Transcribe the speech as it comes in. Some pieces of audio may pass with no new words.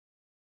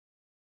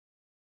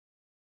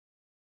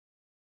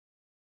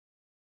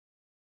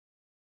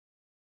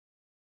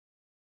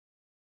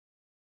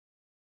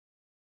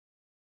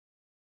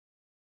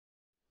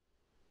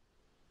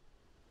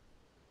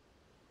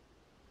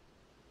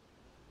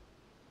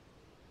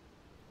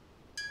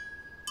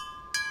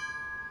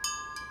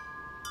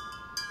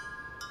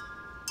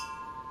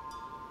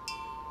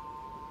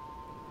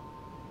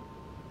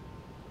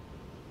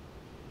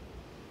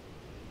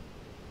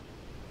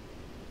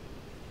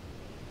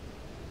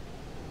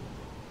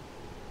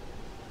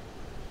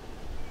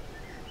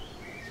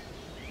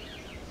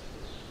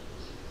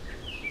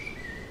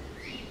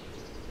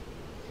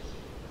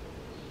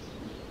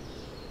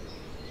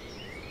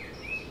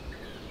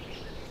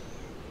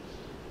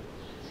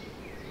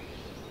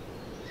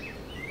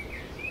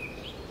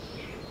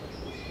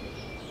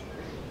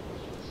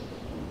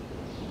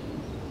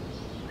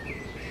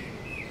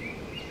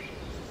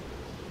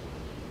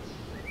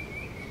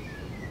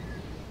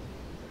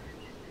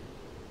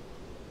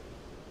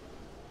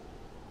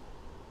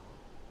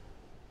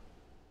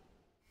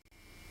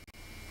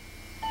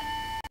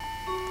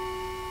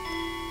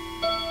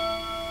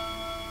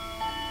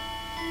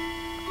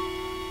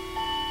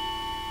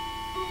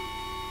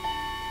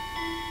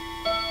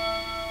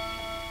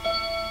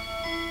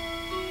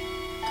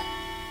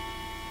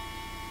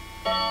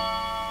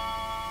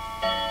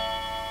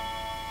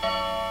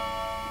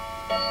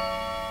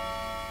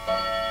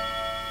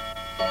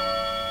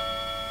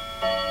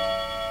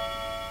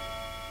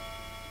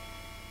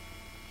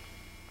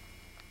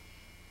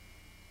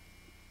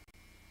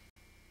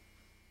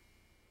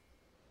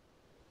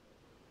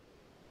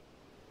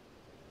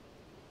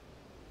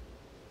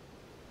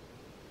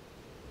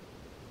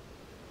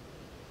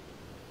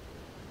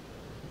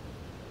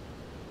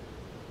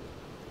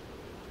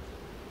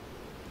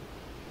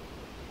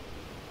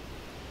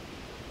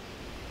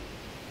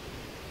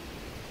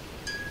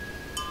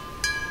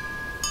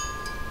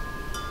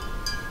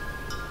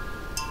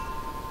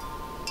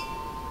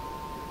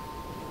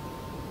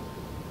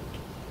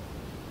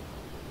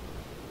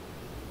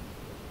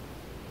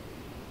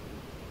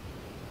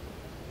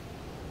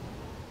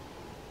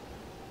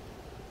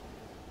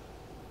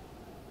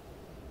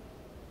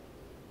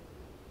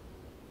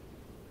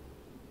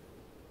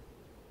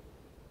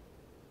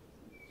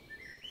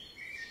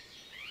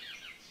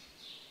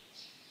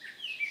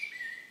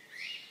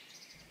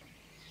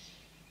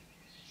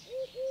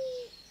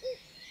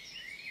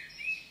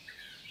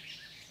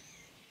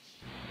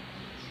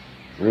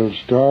We'll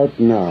start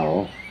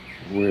now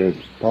with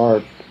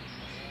part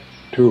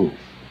 2.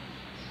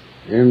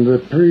 In the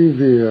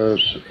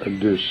previous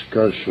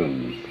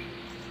discussion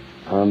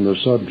on the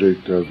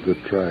subject of the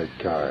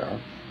Trikaya,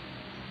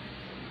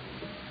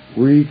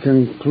 we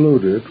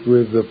concluded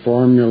with the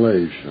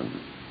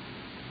formulation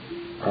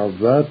of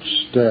that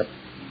step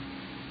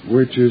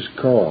which is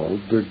called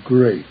the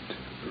Great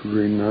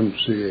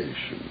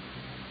Renunciation.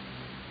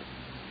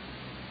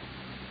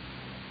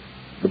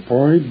 The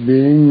point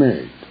being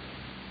made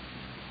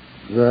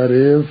that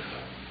if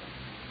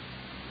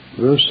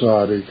the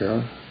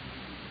sadhaka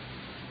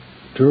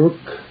took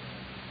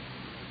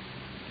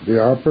the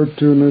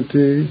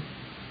opportunity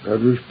that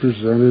was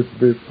presented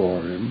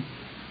before him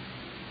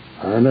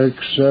and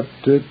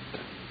accepted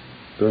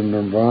the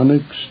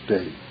nirvanic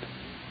state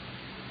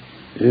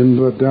in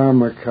the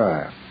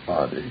Dharmakaya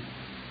body,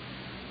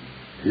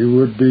 he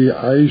would be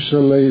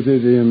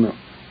isolated in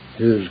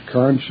his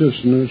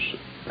consciousness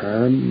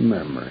and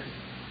memory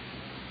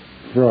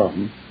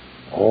from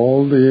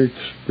all the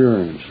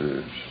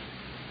experiences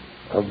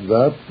of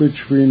that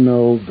which we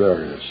know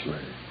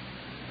variously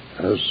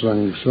as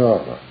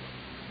samsara,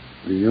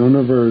 the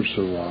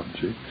universal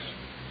objects,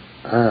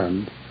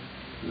 and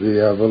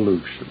the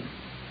evolution.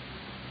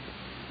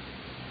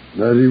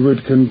 That he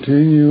would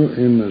continue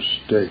in a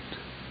state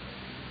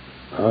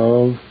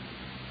of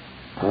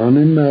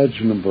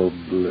unimaginable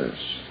bliss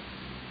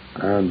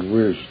and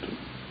wisdom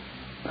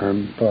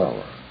and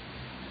power,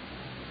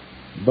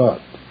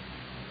 but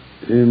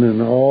in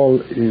an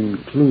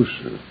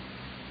all-inclusive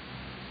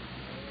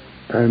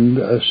and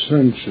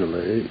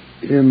essentially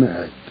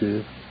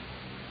inactive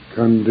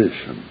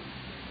condition.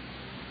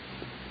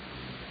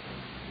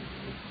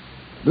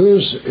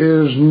 This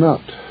is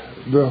not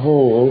the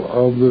whole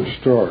of the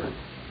story.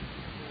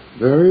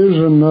 There is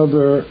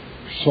another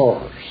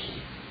source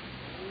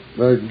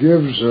that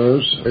gives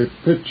us a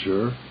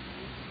picture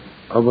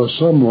of a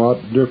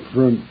somewhat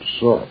different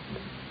sort.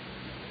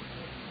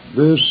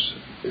 This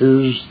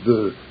is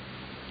the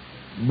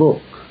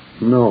book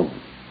known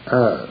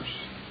as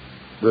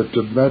the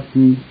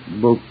Tibetan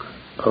Book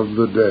of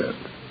the Dead.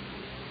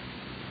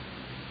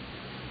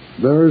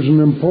 There is an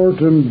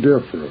important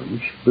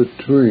difference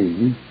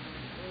between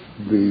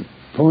the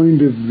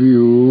point of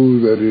view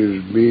that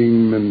is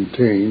being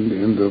maintained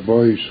in the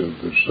voice of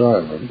the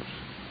silence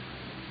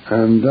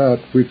and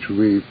that which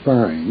we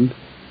find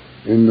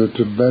in the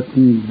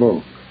Tibetan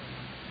Book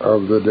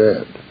of the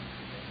Dead.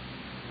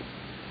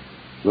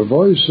 The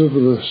voice of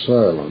the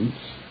silence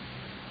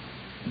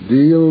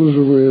deals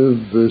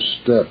with the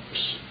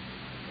steps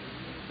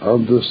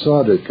of the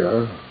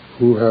sadhaka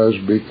who has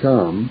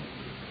become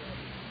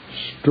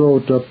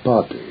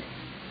strotapati,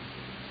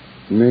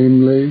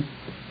 namely,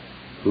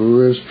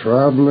 who is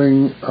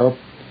traveling up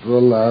the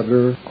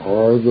ladder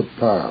or the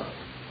path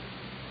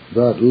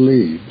that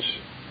leads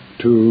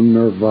to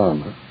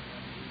nirvana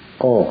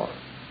or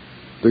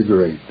the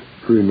Great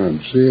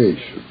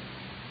Renunciation,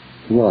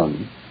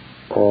 one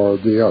or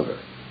the other.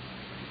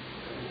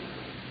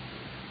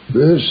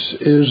 This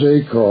is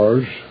a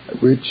course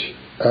which,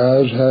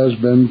 as has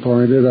been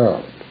pointed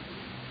out,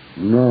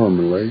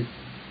 normally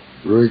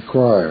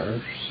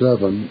requires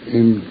 7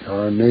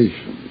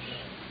 incarnations,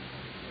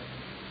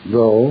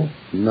 though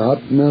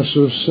not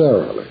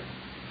necessarily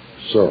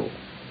so.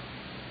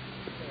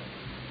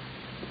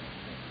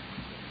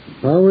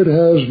 Now it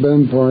has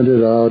been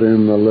pointed out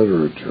in the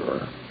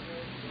literature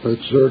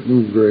that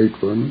certain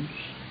great ones,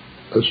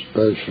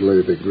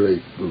 especially the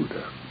great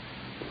Buddha,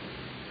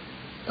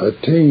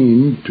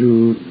 attain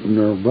to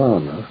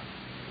nirvana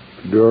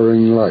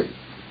during life,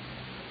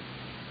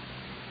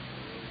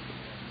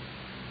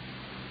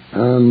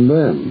 and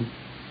then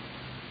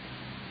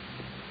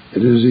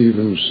it is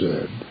even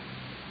said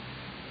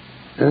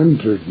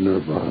entered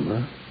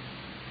nirvana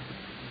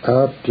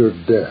after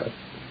death,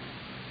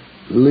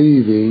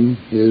 leaving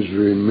his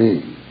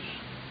remains,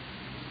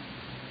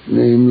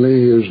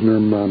 namely his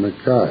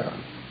Nirmanakaya,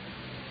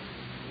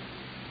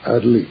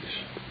 at least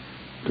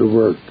to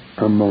work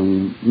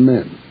among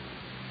men.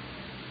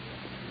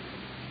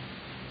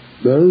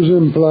 There is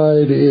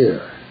implied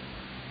here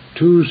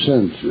 2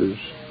 senses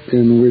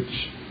in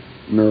which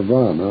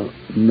nirvana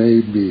may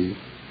be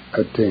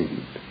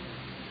attained.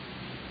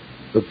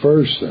 The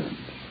first sense,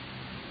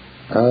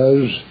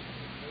 as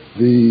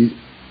the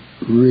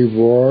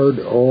reward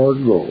or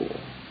goal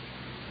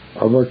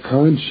of a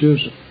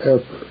conscious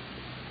effort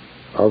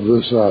of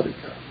the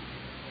sadhaka,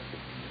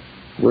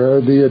 where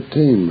the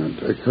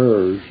attainment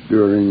occurs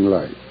during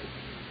life.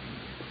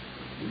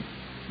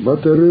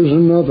 But there is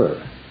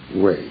another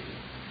way,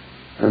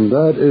 and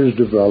that is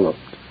developed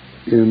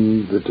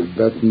in the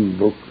Tibetan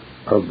Book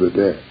of the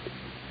Dead,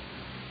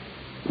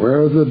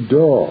 where the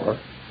door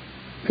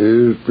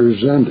is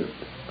presented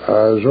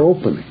as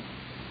opening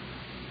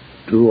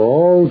to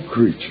all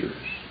creatures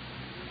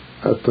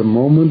at the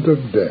moment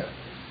of death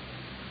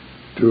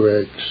to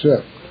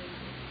accept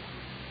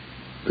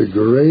the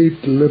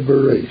great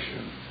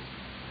liberation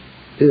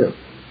if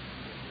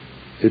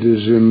it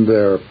is in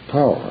their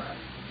power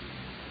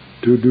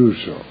to do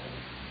so.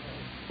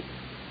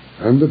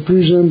 And the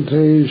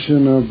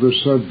presentation of the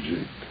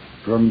subject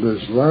from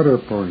this latter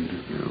point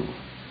of view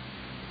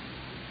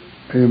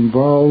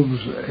involves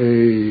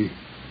a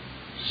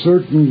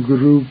certain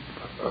group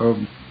of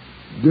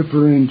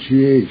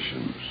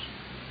differentiations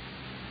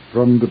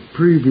from the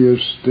previous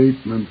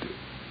statement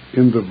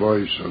in the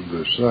voice of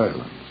the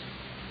silence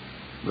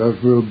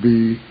that will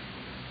be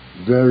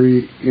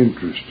very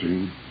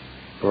interesting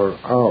for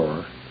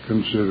our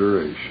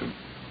consideration.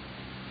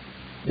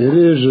 It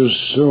is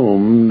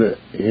assumed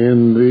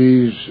in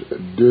these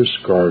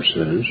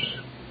discourses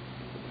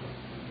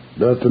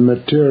that the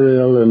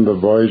material in the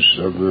voice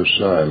of the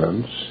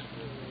silence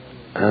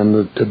and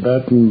the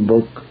Tibetan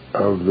Book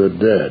of the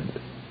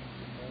Dead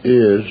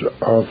is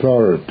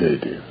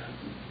authoritative,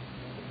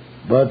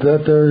 but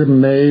that there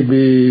may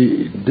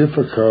be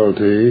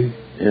difficulty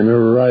in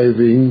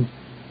arriving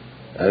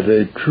at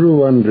a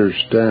true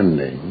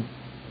understanding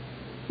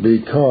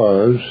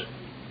because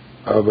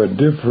of a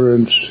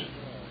difference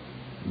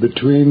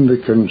between the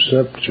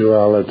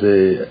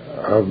conceptuality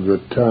of the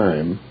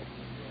time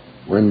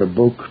when the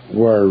books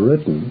were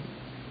written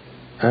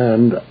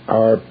and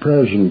our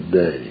present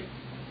day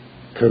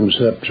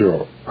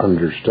conceptual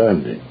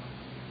understanding.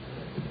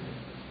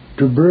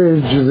 To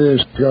bridge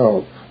this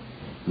gulf,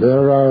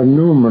 there are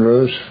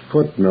numerous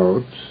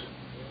footnotes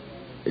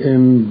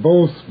in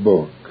both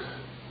books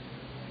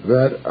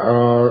that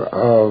are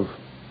of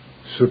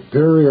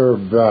superior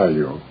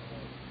value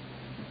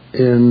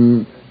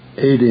in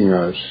aiding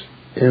us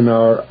in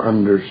our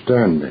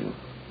understanding.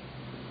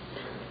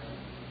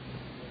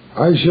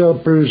 I shall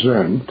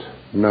present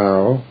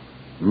now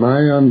my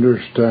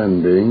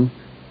understanding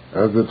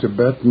of the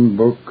Tibetan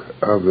Book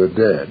of the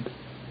Dead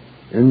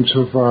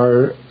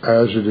insofar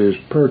as it is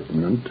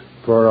pertinent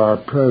for our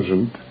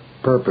present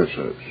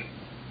purposes.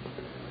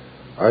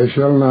 I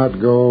shall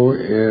not go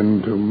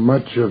into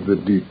much of the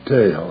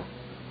detail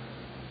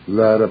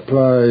that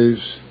applies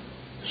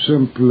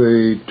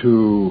simply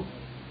to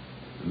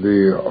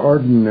the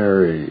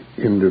ordinary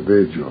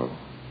individual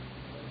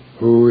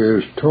who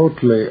is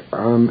totally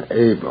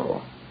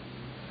unable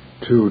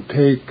to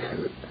take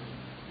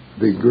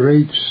the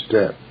great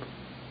step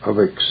of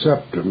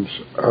acceptance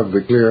of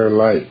the clear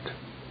light.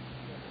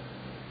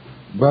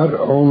 But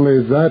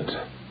only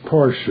that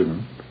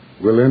portion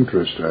will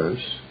interest us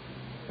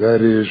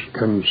that is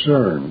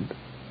concerned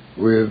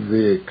with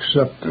the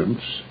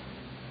acceptance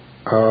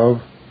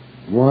of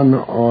one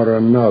or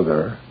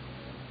another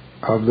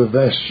of the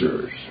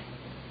vestures.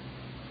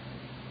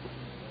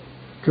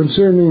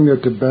 Concerning the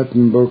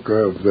Tibetan Book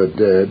of the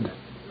Dead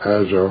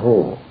as a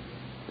whole,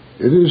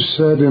 it is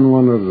said in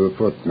one of the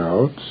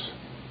footnotes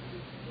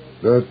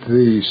that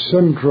the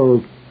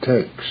central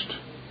text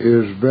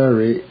is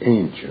very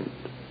ancient,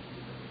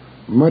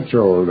 much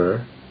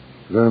older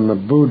than the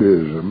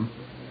Buddhism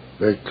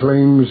that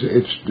claims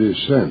its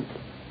descent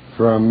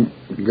from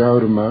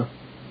Gautama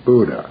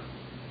Buddha.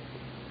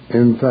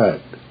 In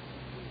fact,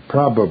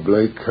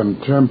 probably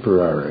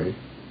contemporary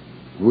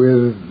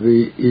with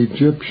the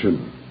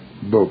Egyptian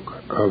Book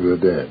of the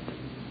Dead.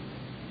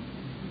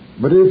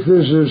 But if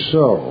this is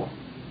so,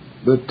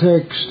 the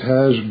text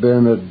has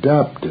been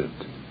adapted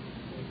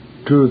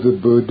to the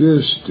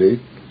Buddhistic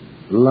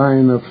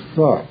line of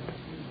thought,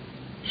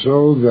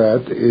 so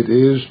that it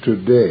is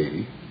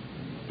today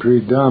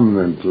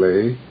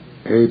predominantly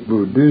a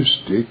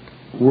Buddhistic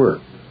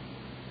work.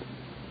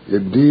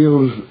 It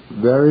deals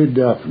very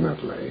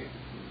definitely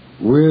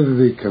with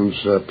the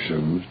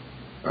conceptions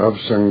of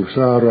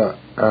samsara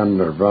and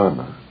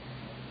nirvana,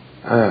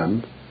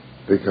 and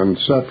the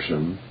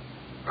conception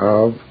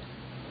of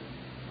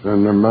the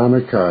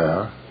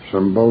Nirmanakaya,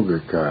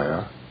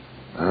 Sambhogakaya,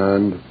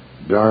 and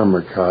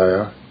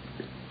Dharmakaya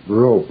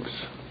ropes.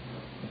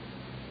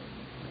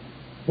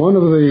 One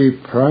of the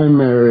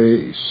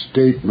primary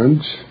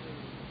statements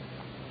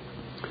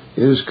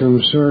is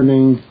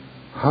concerning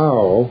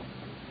how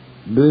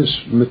this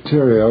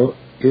material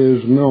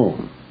is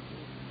known.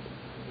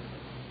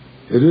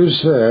 It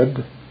is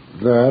said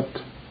that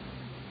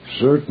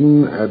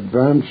certain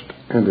advanced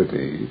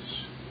entities,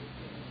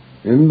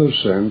 in the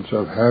sense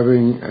of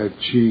having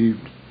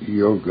achieved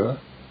yoga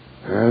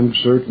and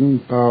certain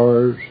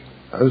powers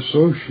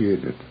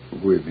associated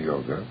with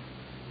yoga,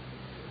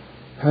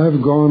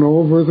 have gone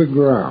over the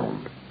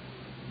ground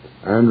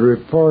and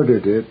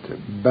reported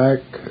it back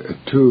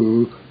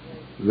to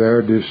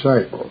their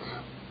disciples.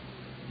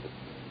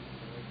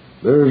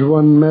 There is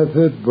one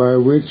method by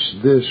which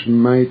this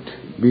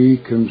might be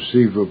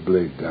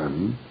conceivably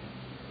done,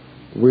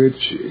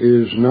 which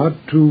is not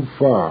too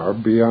far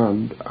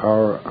beyond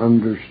our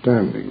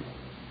understanding.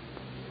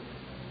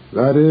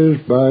 That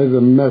is by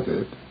the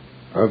method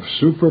of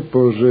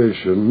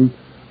superposition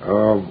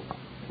of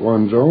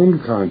one's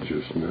own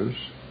consciousness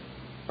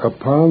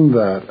upon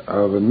that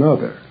of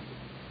another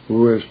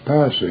who is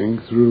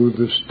passing through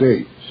the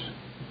states.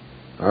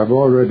 I've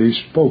already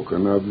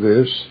spoken of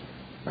this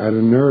at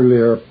an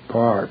earlier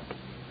part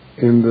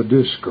in the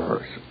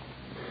discourse.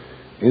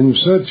 In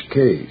such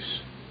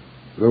case,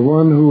 the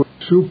one who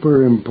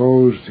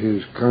superimposed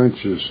his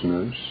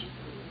consciousness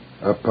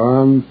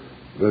upon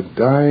the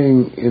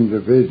dying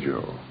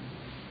individual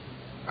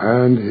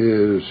and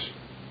his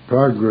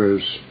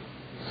progress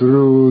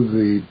through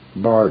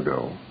the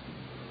bardo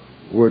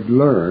would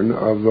learn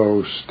of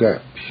those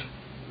steps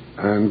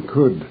and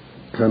could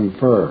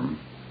confirm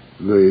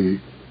the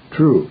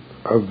truth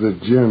of the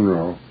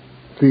general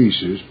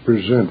thesis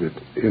presented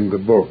in the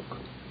book.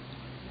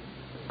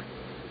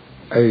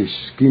 A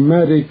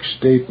schematic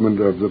statement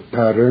of the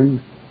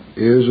pattern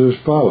is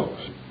as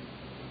follows.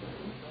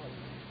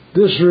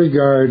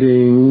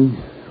 Disregarding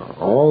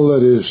all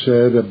that is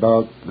said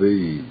about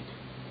the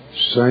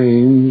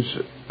signs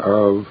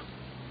of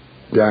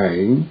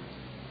dying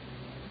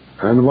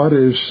and what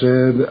is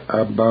said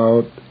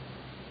about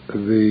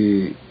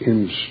the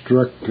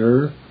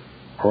instructor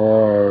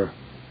or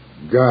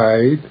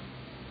guide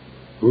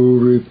who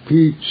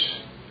repeats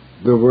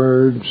the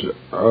words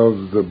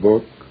of the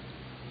book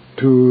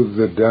to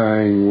the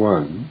dying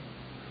one,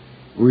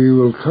 we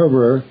will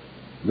cover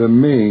the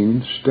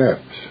main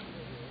steps.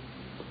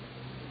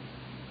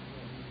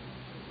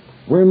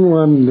 When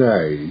one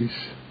dies,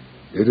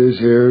 it is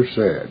here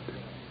said,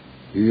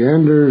 he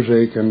enters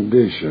a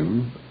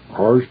condition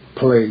or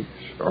place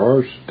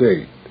or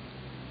state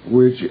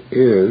which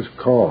is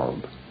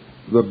called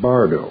the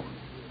bardo.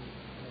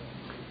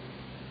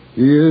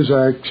 He is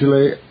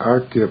actually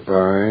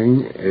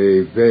occupying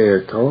a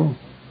vehicle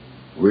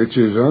which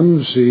is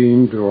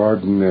unseen to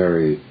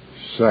ordinary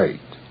sight,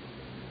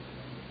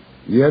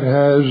 yet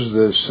has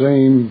the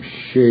same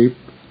shape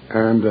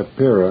and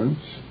appearance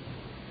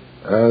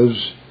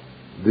as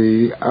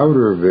the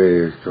outer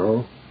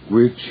vehicle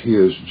which he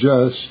has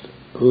just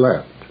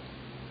left.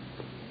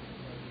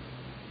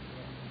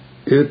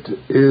 It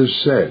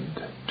is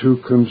said to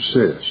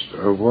consist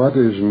of what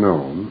is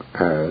known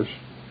as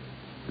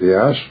the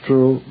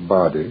astral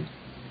body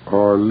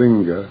or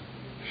linga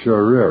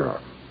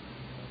sharira,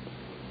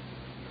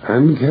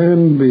 and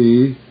can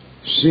be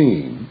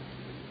seen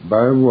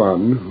by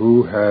one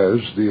who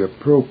has the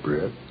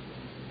appropriate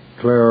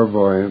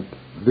clairvoyant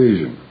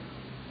vision.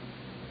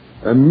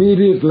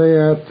 Immediately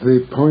at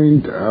the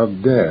point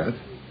of death,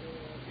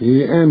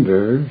 he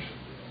enters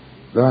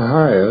the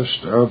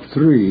highest of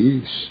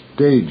 3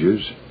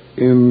 stages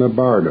in the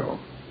bardo.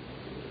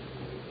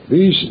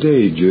 These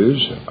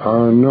stages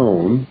are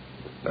known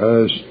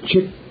as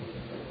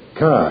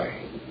Trikaya.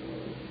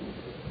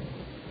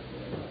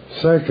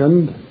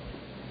 Second,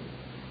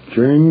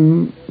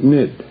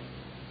 Nid.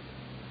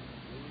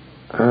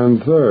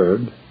 And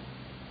third,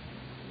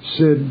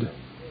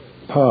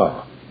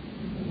 Sid-pa.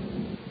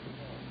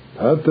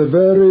 At the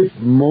very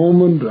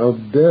moment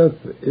of death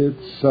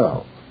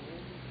itself,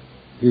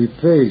 he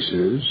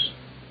faces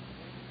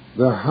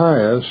the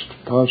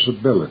highest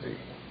possibility,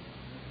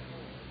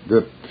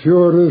 the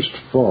purest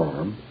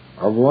form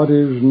of what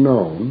is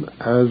known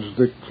as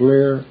the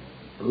clear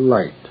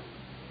light.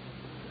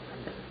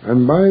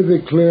 And by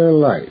the clear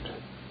light,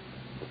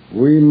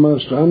 we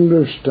must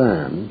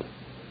understand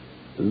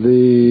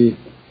the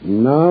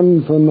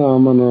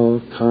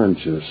non-phenomenal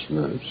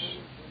consciousness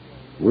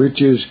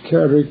which is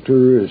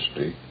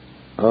characteristic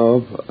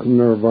of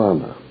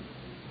nirvana.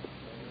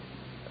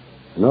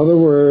 In other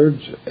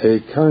words, a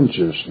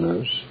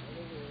consciousness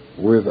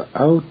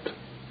without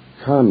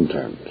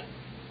content,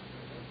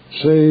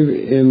 save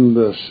in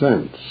the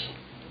sense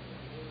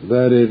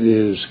that it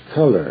is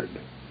colored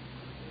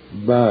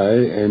by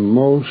a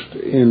most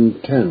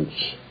intense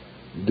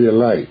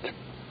delight.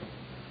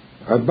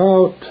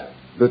 About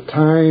the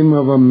time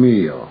of a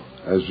meal,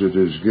 as it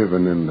is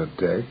given in the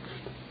text,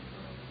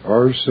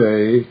 or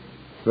say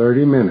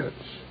 30 minutes,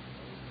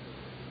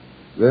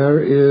 there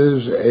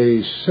is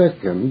a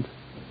second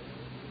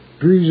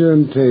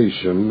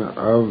presentation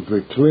of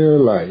the clear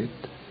light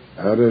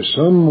at a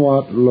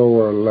somewhat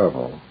lower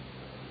level,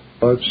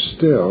 but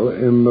still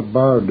in the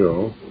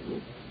bardo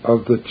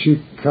of the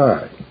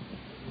Trikaya.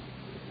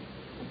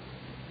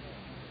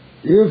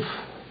 If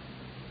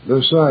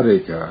the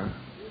sadhaka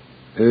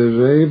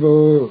is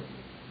able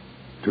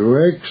to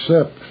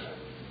accept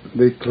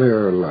the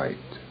clear light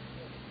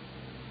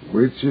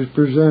which is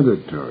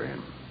presented to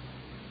him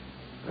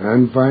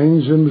and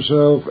finds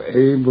himself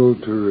able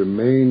to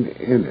remain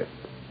in it,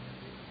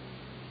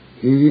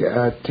 he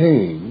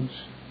attains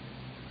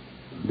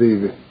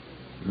the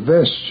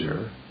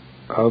vesture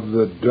of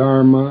the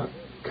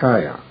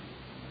Dharmakaya.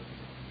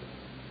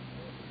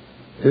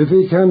 If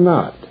he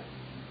cannot,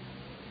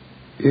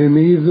 in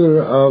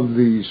either of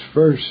these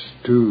first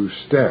 2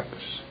 steps,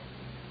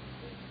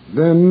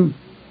 then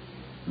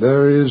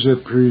there is a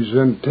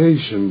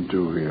presentation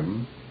to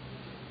him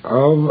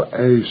of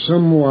a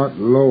somewhat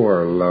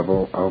lower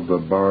level of the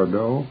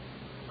bardo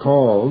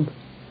called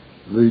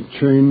the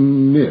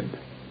Nid.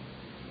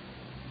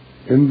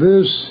 In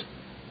this,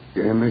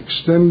 an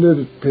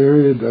extended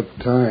period of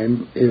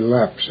time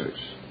elapses.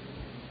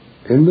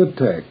 In the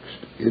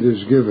text, it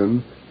is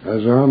given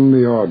as on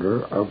the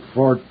order of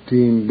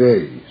 14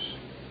 days.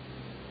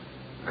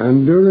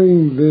 And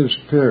during this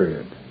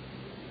period,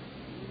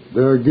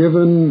 they're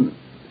given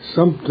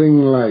something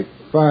like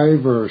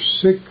 5 or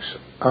 6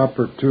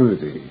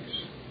 opportunities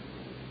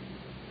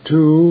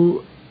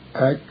to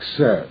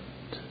accept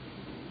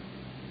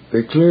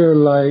the clear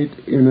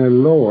light in a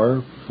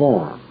lower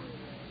form.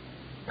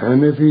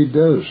 And if he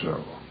does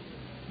so,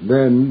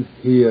 then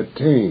he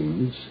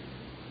attains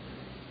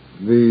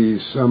the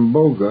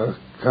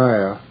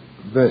Sambhogakaya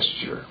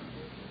vesture.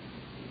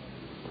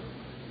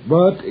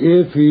 But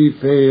if he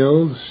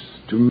fails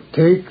to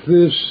take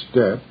this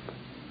step,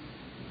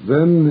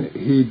 then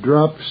he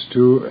drops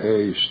to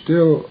a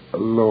still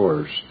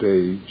lower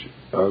stage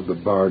of the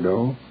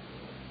bardo,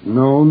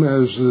 known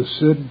as the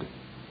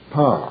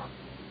Siddha.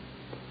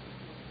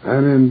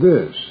 And in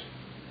this,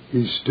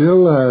 he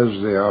still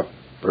has the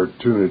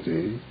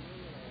opportunity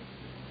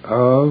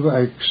of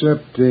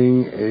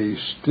accepting a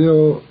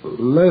still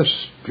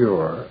less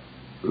pure,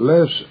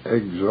 less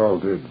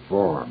exalted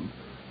form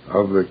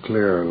of the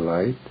clear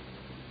light,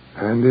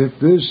 and if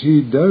this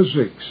he does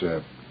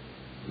accept,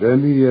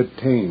 then he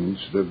attains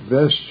the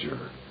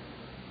vesture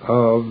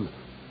of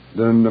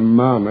the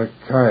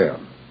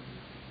Nirmanakaya.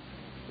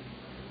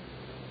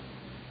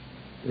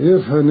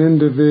 If an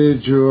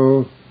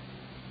individual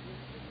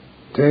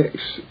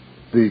takes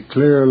the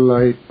clear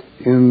light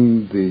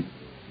in the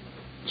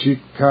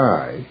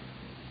Trikaya,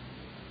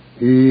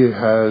 he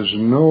has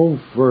no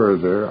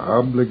further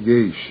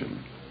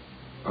obligation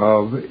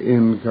of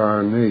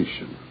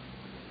incarnation.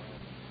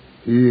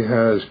 He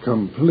has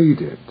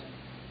completed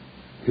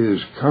his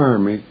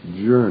karmic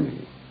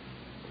journey.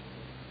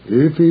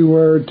 If he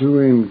were to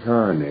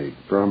incarnate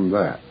from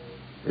that,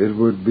 it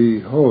would be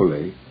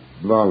wholly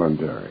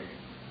voluntary.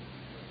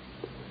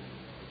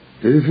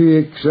 If he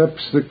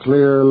accepts the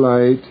clear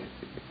light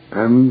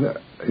and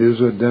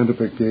his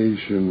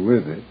identification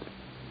with it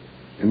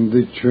in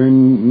the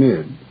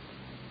Trinid,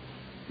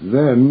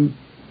 then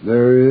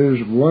there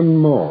is one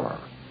more,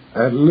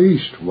 at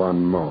least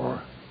one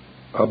more,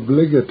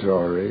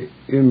 obligatory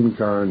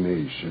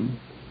incarnation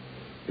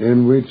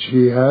in which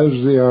he has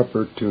the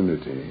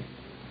opportunity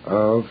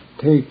of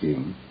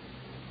taking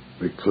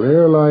the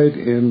clear light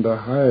in the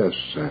highest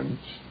sense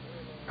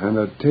and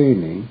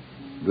attaining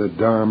the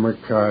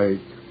Dharmakaya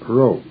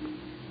rope.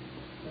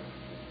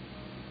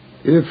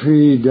 If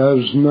he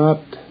does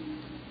not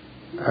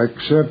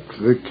accept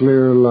the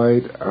clear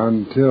light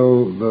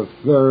until the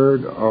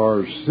third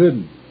or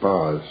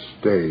Siddha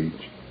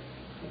stage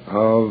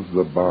of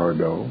the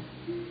bardo,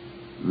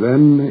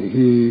 then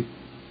he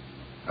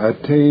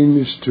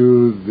attains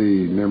to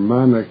the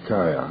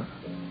Nirmanakaya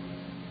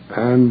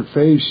and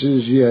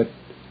faces yet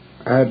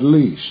at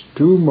least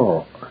two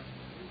more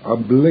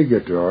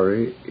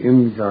obligatory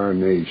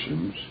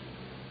incarnations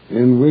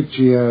in which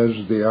he has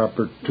the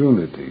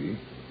opportunity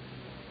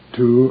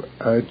to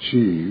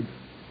achieve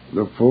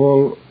the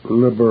full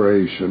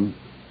liberation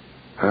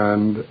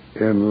and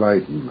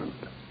enlightenment.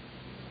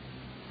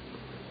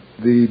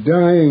 The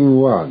dying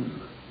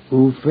one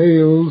who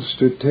fails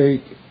to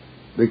take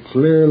the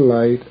clear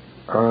light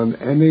on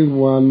any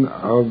one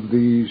of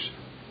these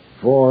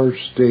four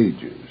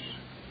stages,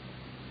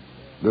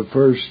 the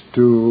first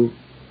two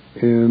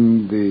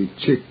in the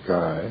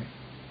Trikaya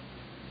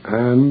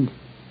and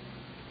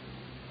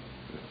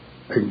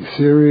a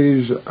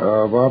series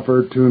of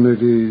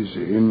opportunities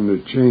in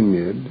the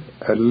Trinid,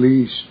 at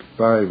least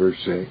 5 or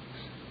 6,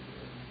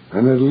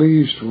 and at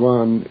least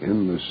one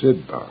in the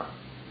Siddha.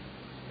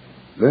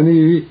 Then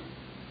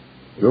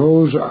he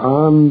goes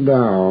on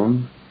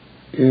down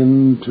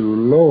into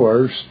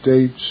lower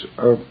states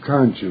of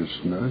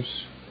consciousness,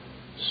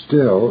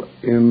 still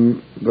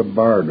in the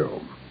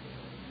bardo.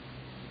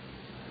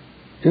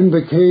 In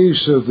the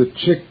case of the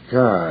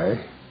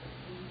Trikaya,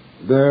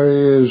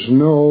 there is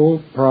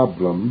no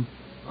problem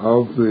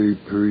of the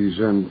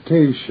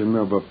presentation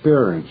of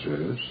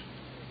appearances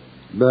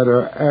that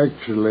are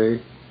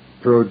actually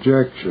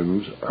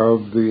projections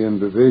of the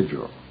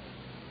individual.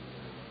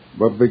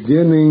 But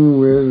beginning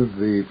with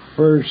the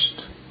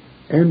first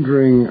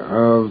entering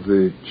of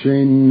the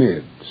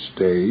Trinid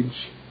stage,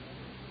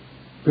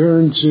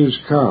 appearances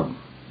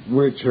come,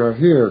 which are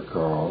here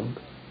called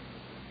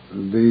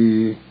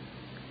the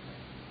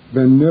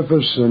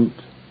beneficent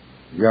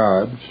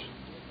gods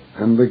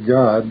and the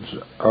gods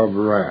of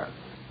wrath,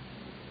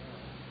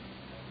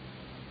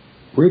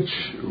 which,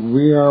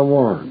 we are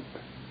warned,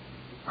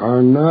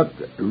 are not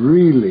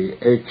really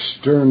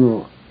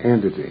external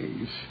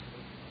entities,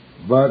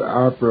 but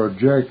are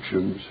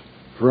projections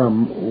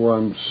from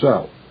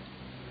oneself,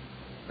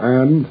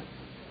 and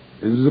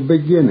is the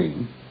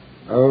beginning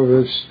of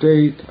a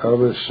state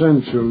of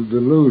essential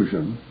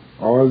delusion,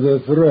 or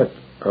the threat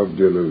of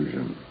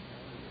delusion.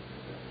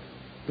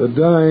 The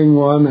dying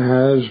one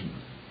has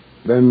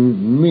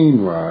been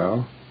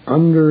meanwhile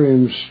under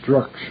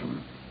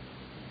instruction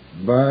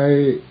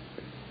by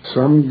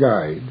some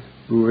guide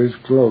who is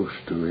close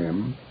to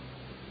him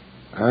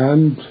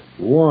and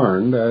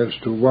warned as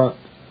to what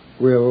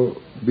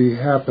will be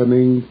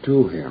happening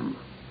to him.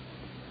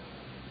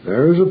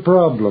 There is a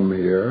problem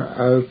here,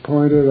 as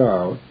pointed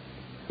out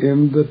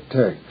in the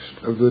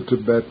text of the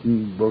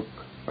Tibetan Book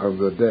of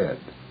the Dead.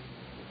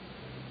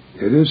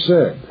 It is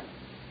said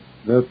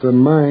that the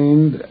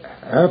mind,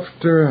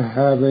 after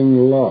having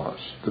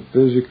lost the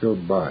physical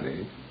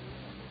body,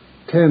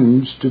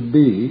 tends to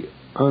be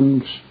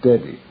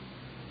unsteady.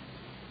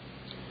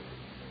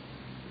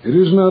 It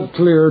is not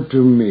clear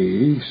to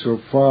me, so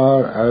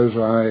far as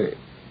I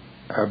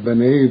have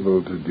been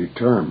able to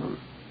determine,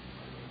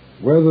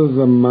 whether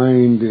the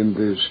mind in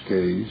this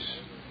case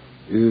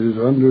is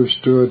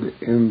understood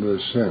in the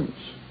sense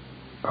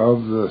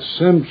of the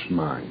sense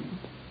mind,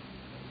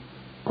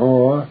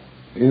 or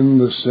in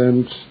the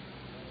sense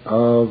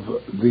of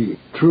the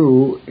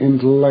true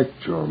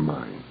intellectual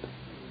mind,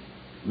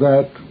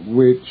 that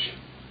which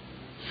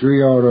Sri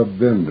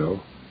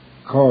Aurobindo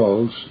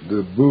calls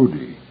the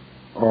buddhi,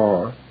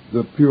 or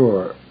the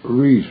pure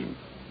reason.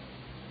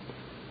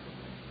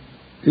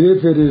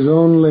 If it is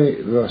only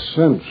the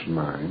sense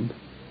mind,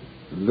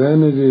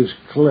 then it is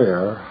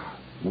clear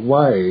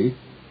why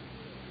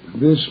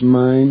this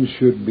mind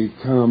should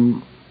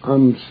become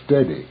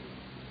unsteady,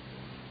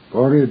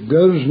 for it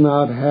does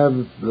not have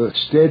the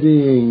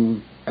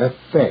steadying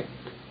effect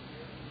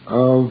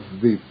of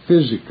the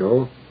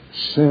physical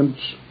sense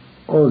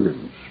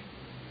organs.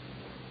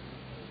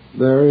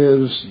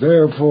 There is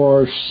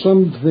therefore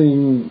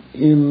something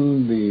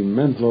in the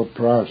mental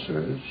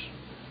process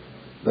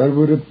that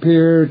would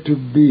appear to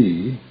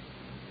be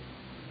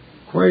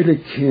quite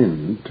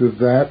akin to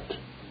that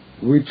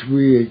which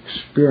we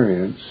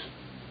experience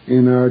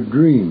in our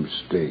dream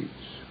states,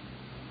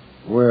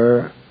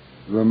 where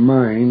the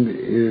mind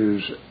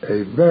is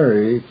a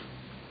very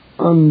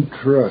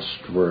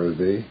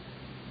untrustworthy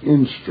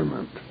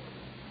instrument.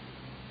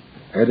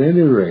 At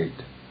any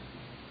rate,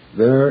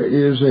 there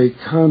is a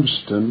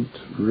constant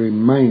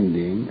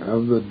reminding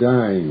of the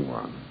dying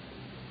one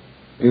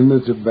in the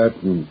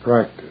Tibetan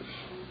practice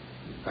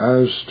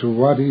as to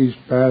what he's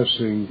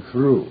passing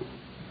through,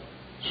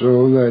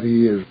 so that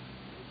he is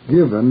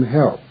given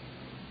help.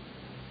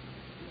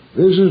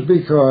 This is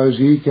because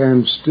he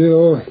can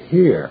still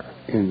hear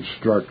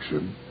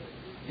instruction,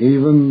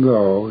 even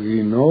though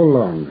he no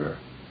longer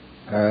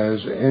has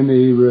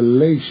any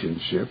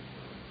relationship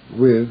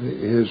with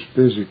his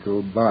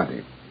physical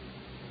body.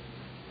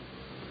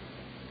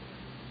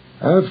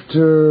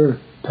 After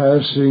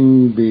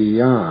passing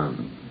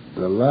beyond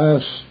the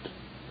last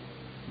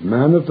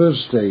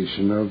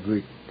manifestation of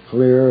the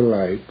clear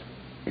light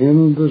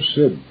in the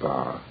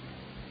Sidpa,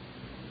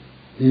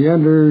 he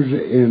enters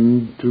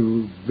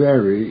into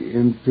very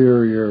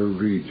inferior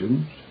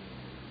regions,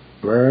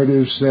 where it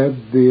is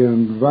said the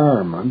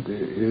environment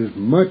is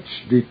much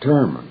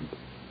determined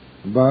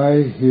by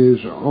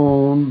his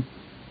own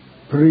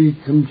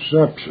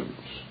preconceptions,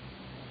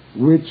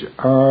 which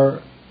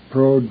are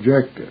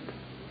projected.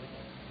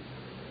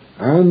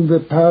 And the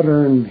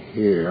pattern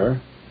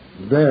here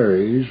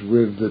varies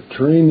with the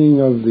training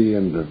of the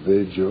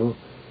individual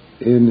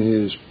in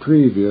his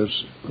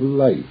previous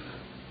life.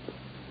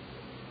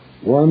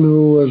 One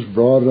who was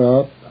brought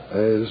up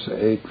as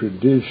a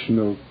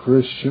traditional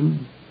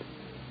Christian,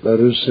 let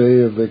us say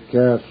of the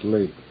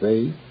Catholic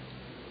faith,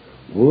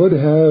 would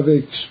have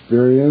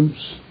experience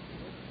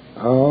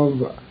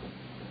of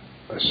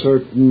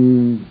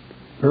certain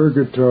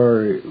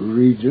purgatory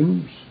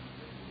regions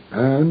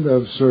and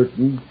of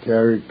certain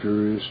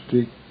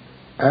characteristic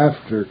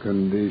after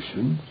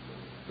conditions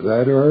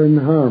that are in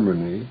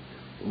harmony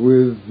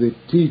with the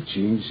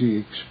teachings he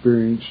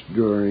experienced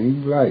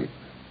during life.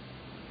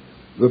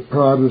 The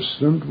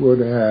Protestant would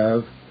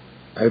have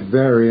a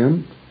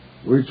variant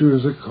which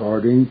was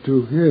according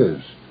to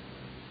his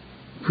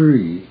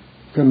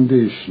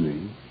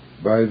pre-conditioning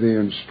by the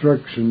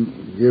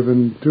instruction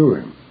given to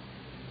him.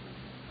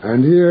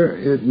 And here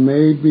it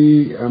may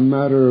be a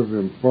matter of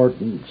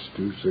importance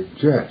to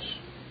suggest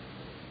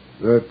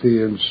that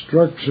the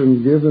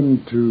instruction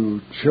given to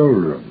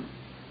children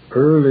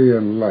early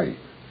in life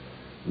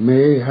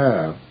may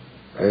have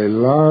a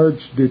large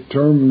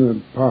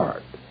determinant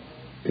part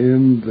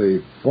in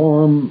the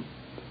form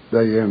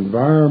the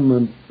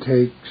environment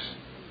takes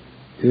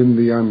in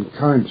the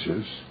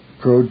unconscious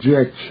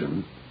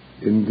projection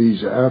in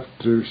these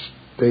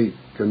after-state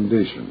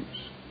conditions.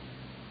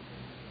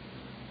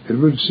 It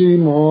would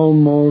seem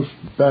almost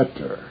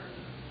better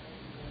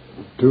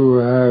to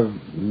have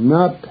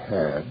not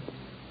had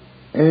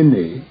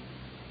any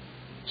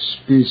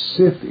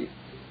specific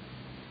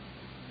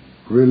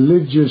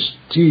religious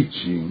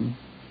teaching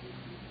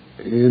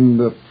in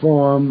the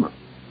form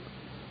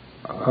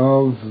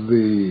of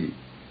the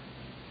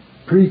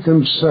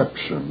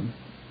preconception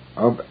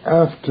of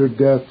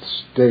after-death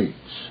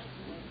states,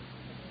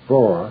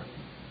 for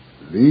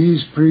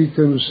these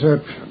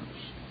preconceptions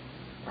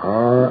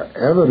are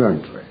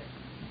evidently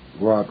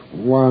what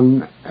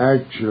one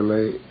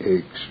actually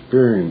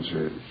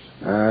experiences,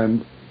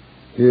 and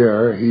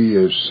here he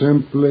is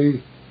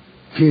simply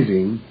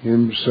kidding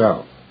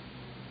himself.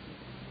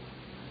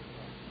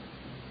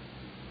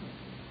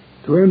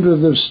 To enter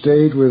the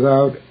state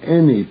without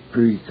any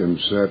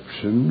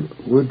preconception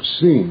would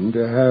seem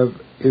to have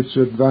its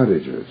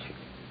advantages.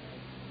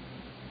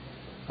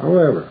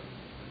 However,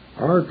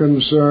 our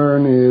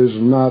concern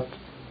is not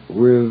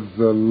with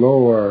the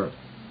lower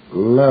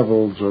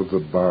levels of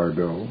the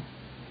bardo,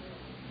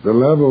 the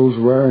levels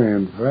where,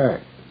 in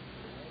fact,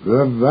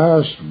 the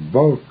vast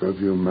bulk of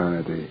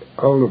humanity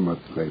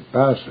ultimately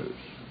passes,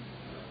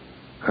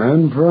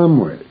 and from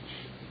which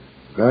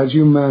that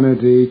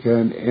humanity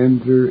can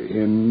enter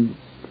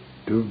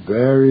into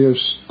various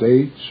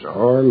states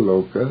or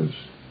lokas,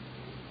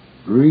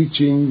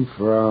 reaching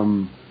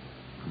from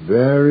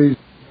very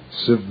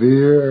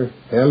severe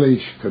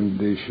hellish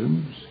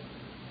conditions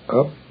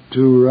up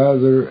to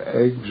rather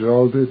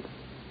exalted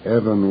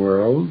heaven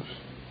worlds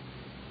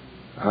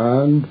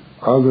and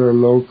other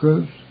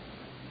lokas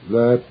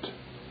that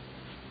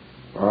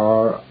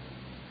are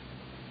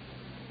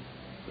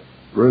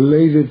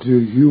related to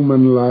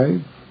human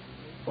life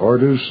or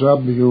to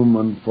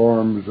subhuman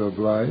forms of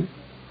life,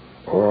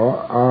 or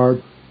are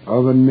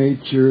of a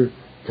nature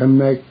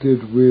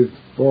connected with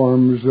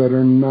forms that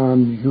are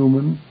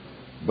non-human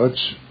but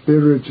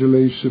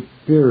spiritually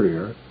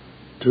superior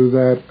to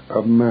that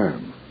of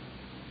man.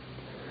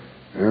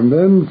 And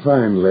then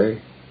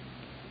finally,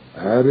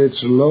 at its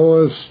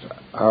lowest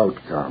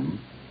outcome,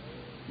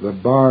 the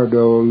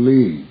bardo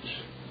leads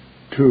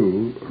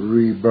to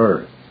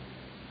rebirth.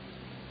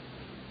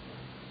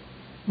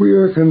 We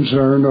are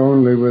concerned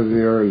only with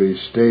the early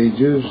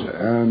stages,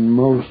 and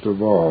most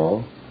of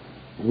all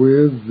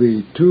with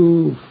the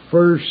two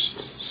first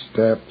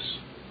steps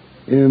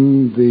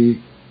in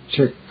the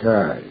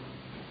Trikaya.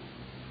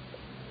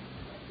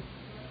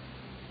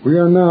 We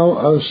are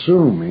now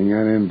assuming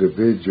an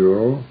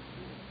individual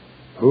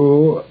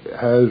who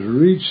has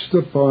reached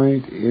the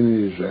point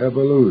in his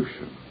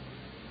evolution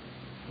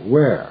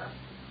where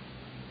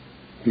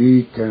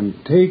he can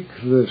take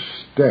the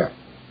step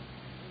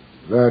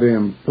that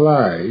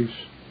implies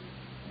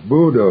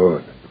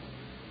Buddhahood.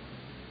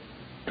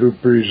 To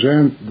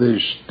present the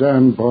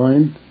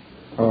standpoint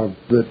of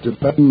the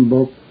Tibetan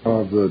Book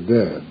of the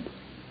Dead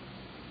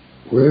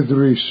with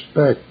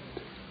respect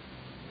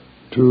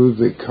to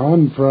the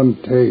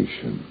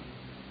confrontation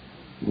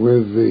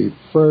with the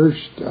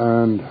first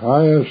and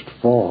highest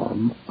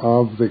form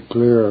of the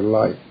clear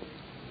light,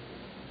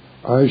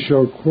 I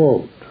shall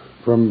quote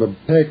from the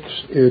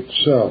text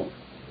itself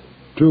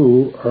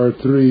 2 or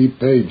 3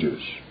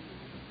 pages.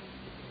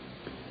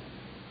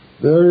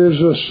 There is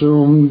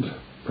assumed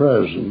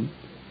present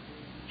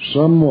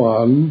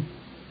someone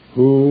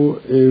who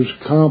is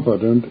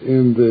competent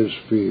in this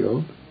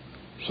field,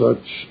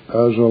 such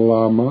as a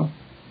lama,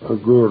 a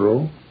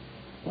guru,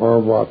 or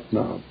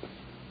whatnot,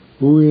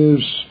 who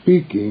is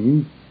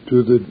speaking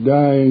to the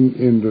dying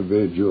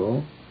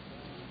individual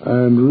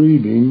and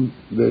reading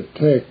the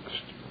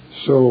text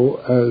so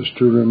as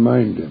to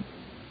remind him.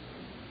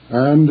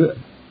 And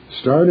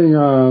starting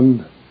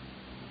on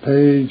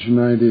page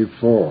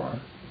 94,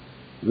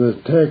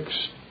 the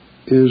text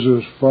is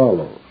as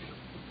follows.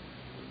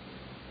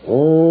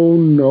 O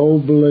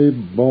nobly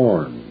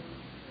born,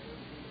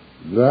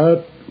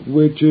 that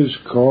which is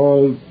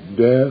called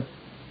death,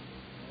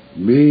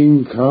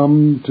 being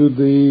come to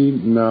thee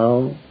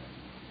now,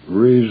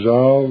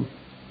 resolve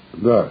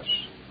thus.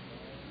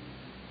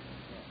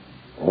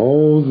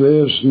 O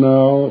this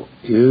now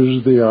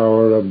is the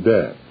hour of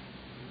death.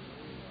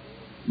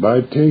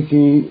 By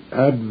taking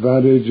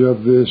advantage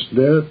of this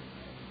death,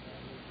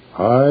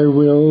 I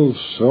will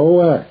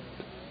so act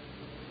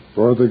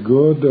for the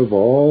good of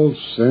all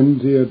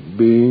sentient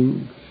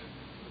beings,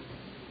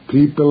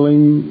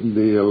 peopling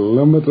the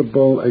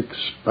illimitable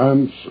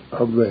expanse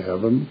of the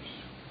heavens,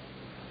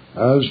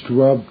 as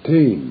to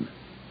obtain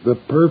the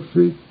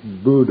perfect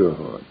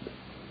Buddhahood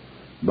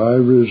by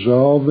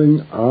resolving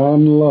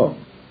on love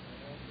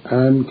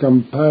and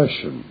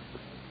compassion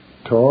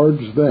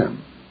towards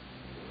them,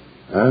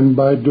 and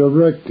by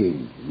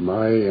directing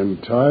my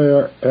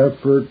entire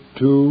effort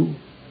to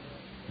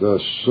the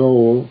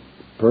soul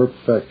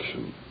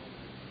perfection.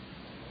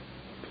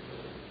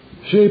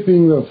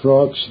 Shaping the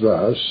thoughts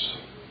thus,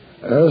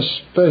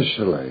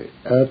 especially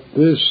at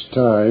this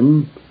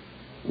time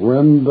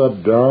when the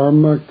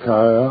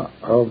Dharmakaya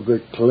of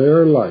the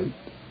clear light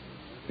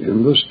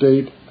in the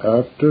state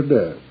after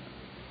death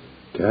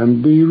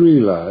can be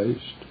realized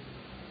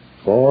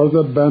for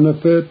the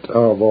benefit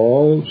of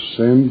all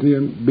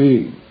sentient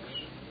beings,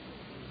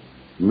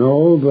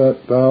 know that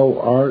thou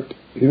art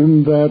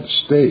in that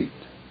state,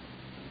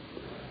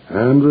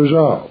 and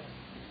resolve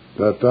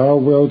that thou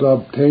wilt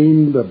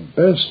obtain the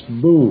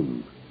best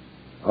boon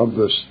of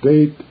the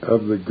state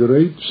of the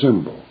great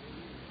symbol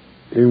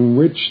in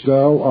which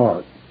thou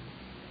art,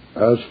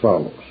 as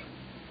follows.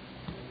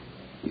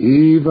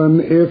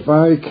 Even if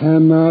I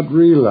cannot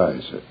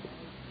realize it,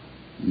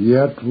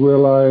 yet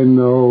will I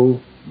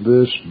know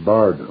this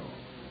bardo,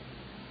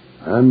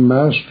 and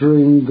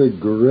mastering the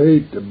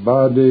great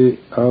body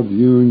of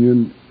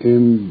union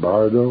in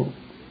bardo,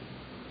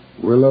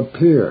 will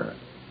appear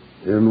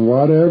in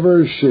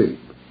whatever shape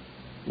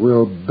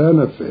will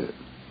benefit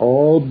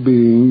all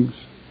beings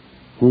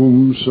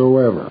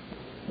whomsoever.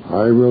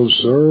 I will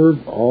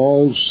serve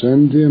all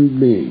sentient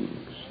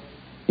beings,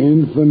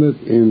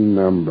 infinite in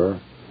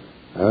number,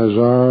 as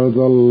are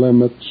the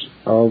limits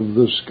of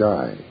the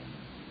sky.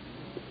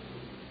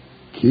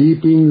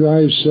 Keeping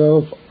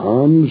thyself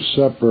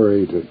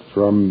unseparated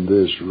from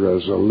this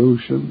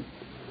resolution,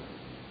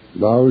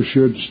 thou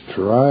shouldst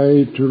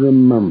try to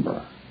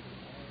remember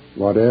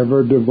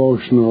whatever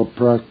devotional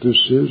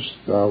practices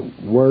thou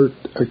wert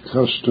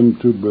accustomed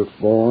to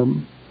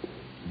perform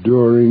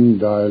during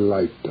thy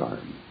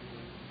lifetime.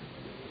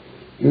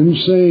 In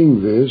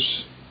saying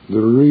this,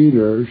 the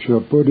reader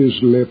shall put his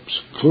lips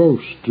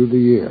close to the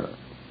ear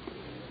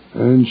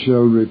and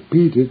shall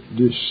repeat it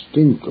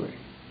distinctly,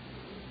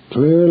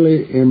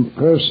 clearly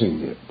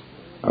impressing it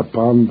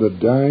upon the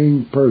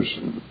dying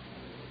person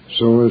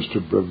so as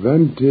to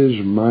prevent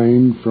his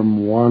mind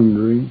from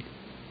wandering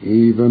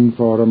even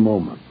for a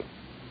moment.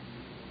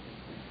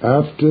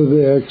 After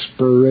the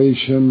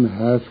expiration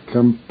hath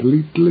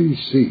completely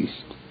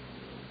ceased,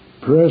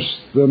 press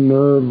the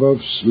nerve of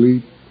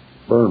sleep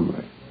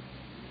firmly,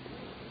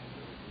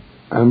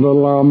 and a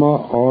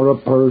lama or a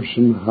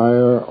person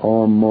higher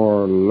or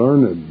more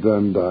learned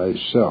than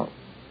thyself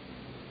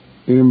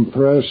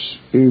impress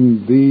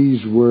in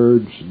these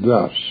words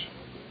thus: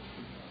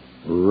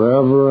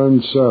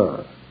 Reverend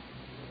Sir,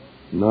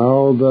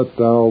 now that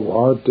thou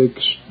art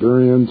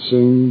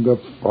experiencing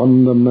the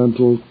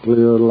fundamental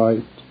clear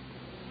light,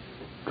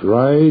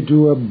 try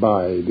to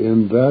abide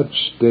in that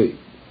state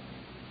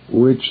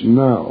which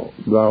now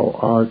thou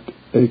art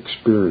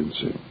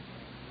experiencing.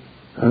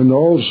 And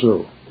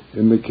also,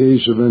 in the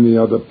case of any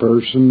other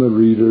person, the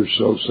reader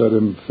shall set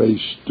him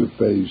face to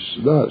face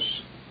thus: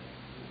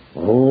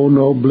 O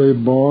nobly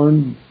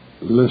born,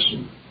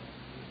 listen.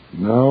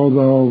 Now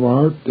thou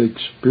art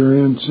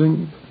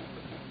experiencing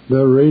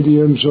the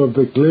radiance of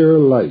the clear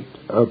light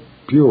of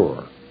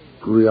pure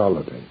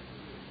reality.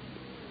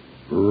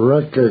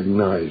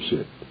 Recognize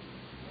it.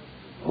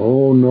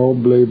 O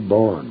nobly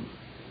born,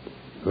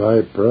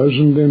 thy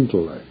present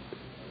intellect,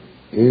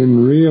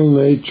 in real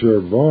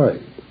nature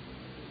void,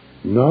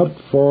 not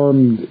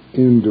formed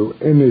into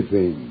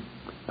anything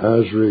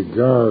as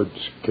regards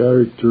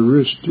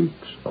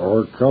characteristics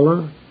or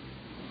color,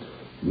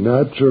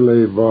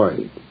 naturally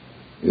void,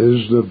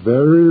 is the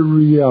very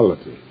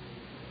reality,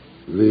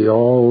 the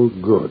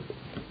all-good.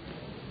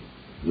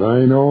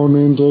 Thine own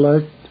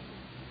intellect,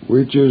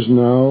 which is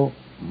now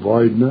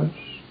voidness,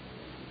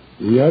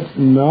 yet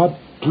not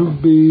to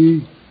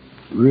be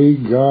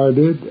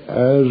regarded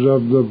as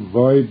of the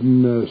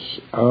voidness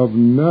of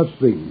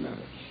nothingness,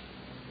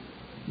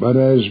 but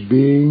as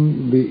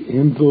being the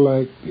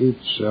intellect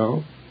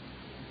itself,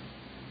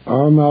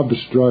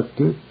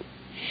 unobstructed,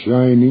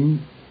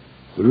 shining,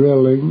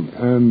 thrilling,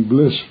 and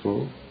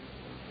blissful,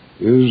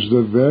 is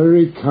the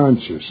very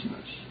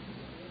consciousness,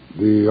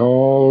 the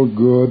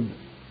all-good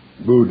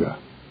Buddha.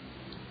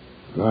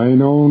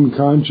 Thine own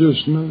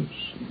consciousness,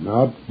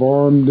 not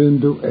formed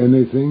into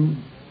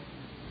anything,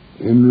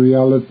 in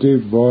reality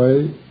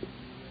void,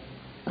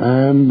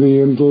 and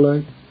the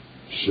intellect,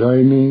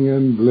 shining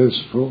and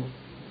blissful,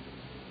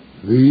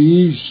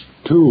 these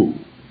two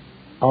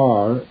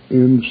are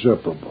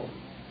inseparable.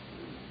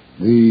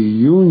 The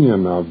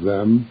union of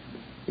them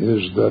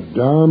is the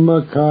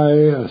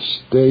Dharmakaya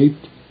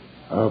state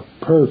of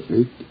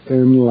perfect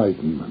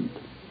enlightenment.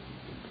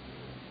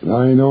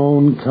 Thine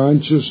own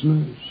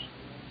consciousness,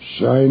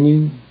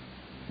 shining,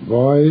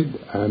 void,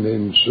 and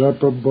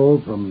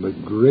inseparable from the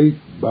great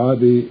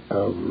body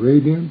of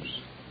radiance,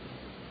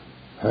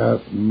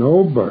 hath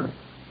no birth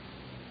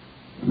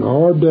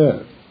nor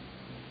death,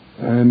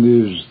 and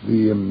is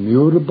the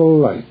immutable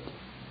light,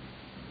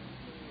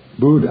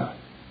 Buddha,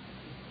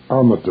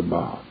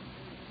 Amitabha.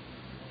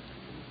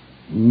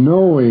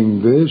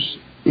 Knowing this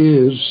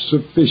is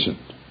sufficient.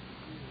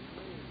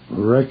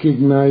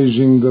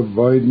 Recognizing the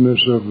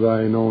voidness of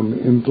thine own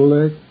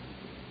intellect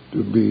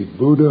to be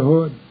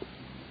Buddhahood,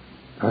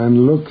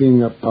 and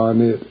looking upon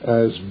it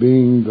as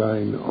being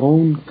thine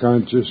own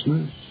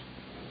consciousness,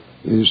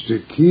 is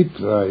to keep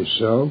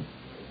thyself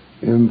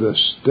in the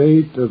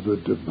state of the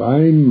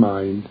divine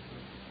mind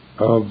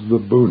of the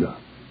Buddha.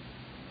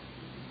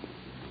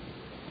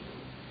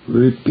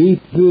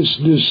 Repeat this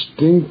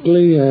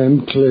distinctly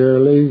and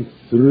clearly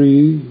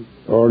 3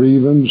 or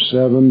even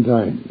 7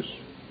 times.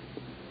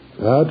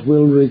 That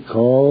will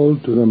recall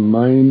to the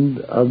mind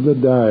of the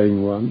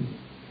dying one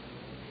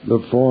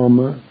the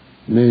former,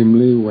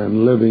 namely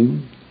when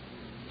living,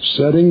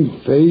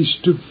 setting face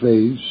to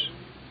face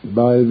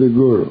by the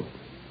Guru.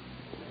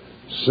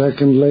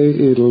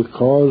 Secondly, it'll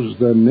cause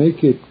the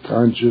naked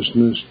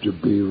consciousness to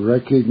be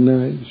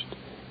recognized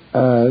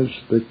as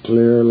the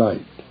clear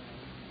light.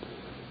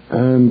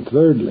 And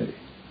thirdly,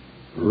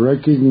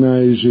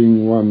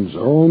 recognizing one's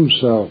own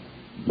self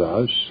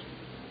thus,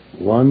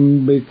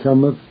 one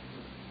becometh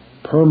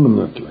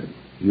permanently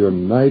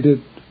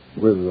united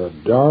with the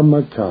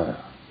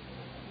Dharmakaya,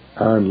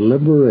 and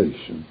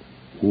liberation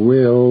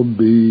will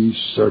be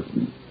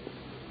certain.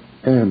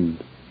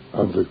 End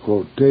of the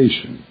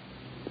quotation.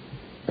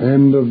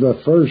 End of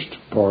the first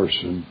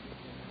portion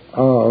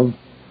of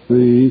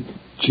the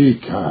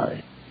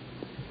Trikaya.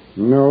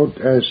 Note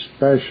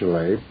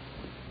especially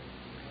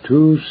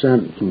 2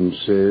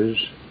 sentences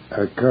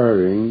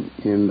occurring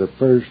in the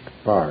first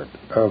part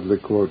of the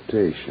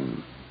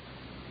quotation.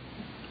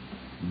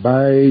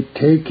 By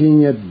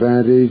taking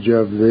advantage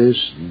of this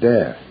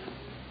death,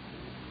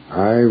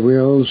 I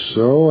will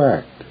so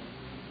act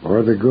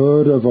for the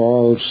good of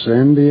all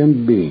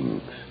sentient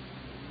beings,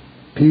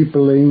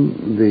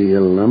 peopling the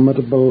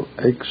illimitable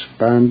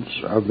expanse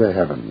of the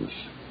heavens,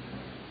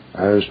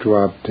 as to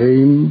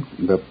obtain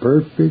the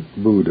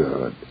perfect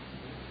Buddhahood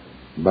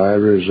by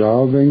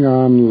resolving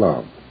on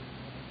love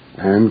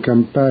and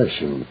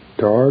compassion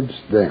towards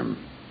them,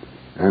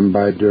 and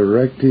by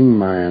directing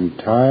my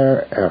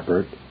entire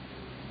effort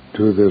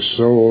to the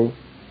soul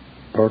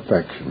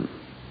perfection.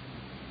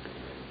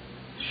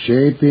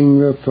 Shaping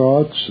the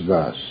thoughts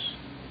thus,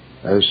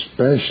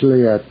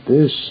 especially at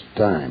this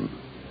time,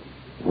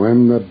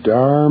 when the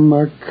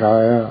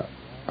Dharmakaya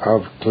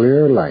of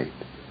clear light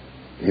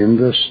in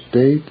the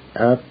state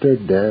after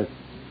death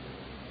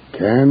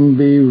can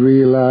be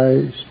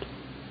realized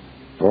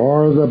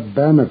for the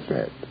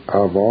benefit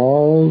of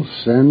all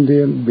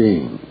sentient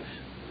beings,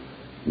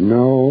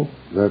 know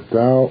that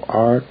thou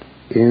art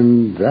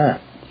in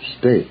that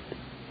state,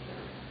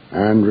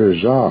 and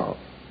resolve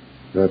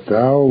that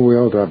thou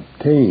wilt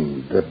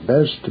obtain the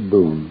best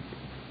boon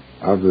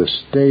of the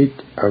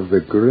state of the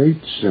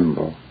great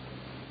symbol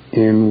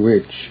in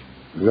which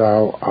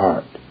thou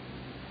art.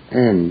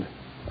 End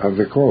of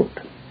the quote.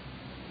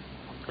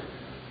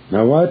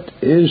 Now what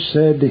is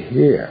said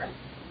here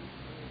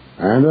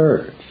and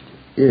urged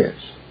is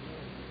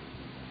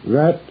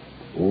that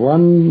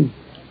one,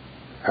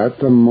 at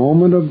the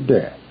moment of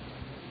death,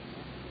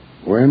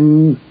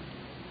 when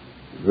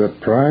the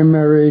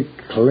primary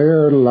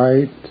clear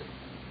light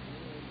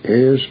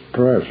is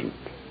present,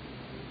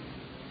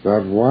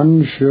 that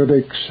one should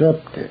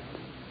accept it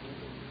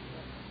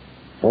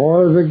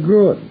for the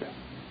good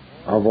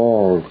of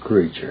all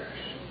creatures,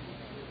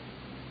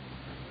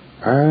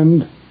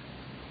 and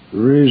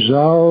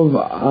resolve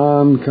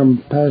on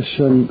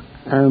compassion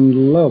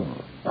and love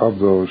of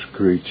those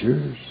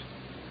creatures,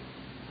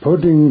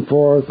 putting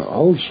forth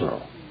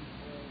also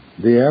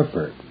the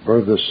effort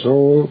for the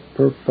soul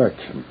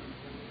perfection.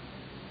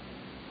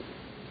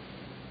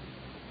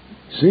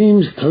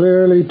 Seems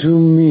clearly to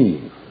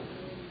me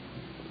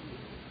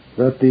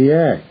that the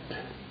act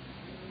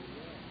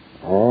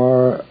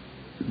or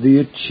the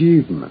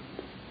achievement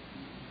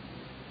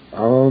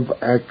of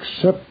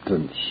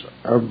acceptance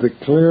of the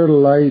clear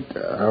light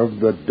of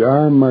the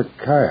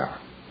Dharmakaya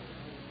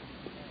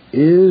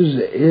is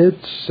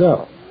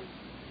itself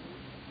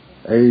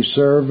a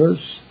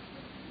service,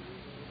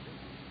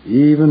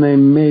 even a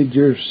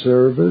major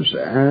service,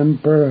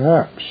 and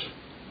perhaps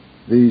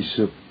the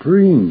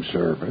supreme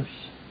service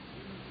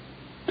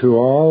to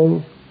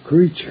all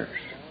creatures.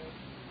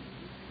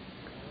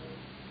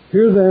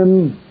 Here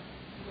then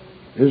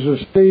is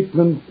a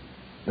statement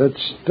that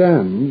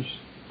stands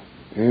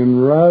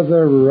in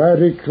rather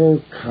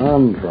radical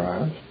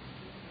contrast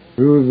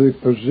to the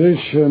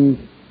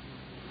position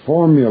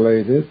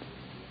formulated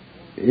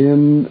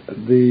in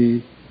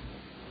the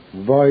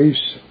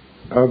voice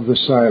of the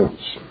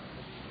silence,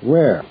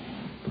 where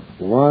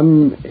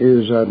one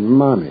is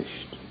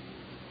admonished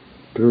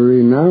to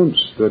renounce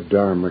the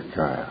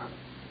Dharmakaya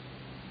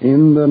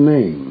in the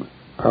name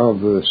of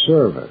the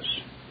service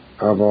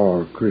of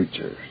all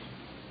creatures.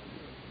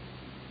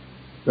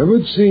 There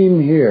would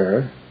seem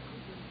here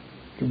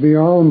to be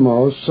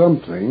almost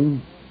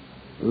something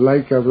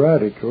like a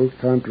radical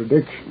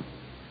contradiction.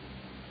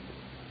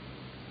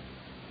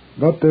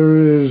 But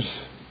there is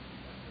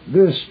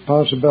this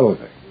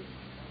possibility.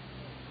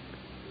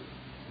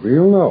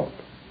 We'll note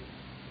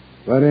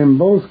that in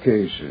both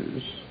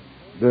cases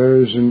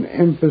there is an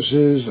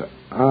emphasis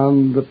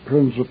on the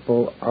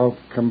principle of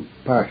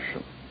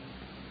compassion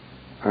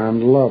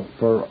and love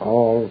for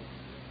all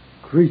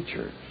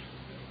creatures.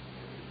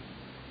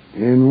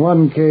 In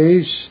one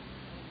case,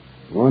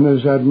 one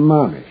is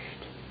admonished,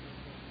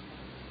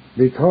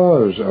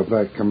 because of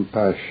that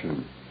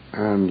compassion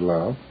and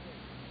love,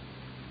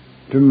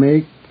 to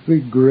make the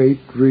great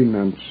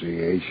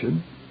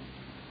renunciation,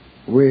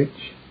 which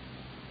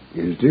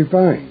is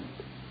defined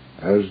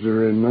as the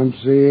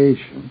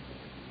renunciation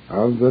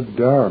of the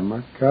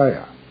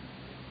Dharmakaya.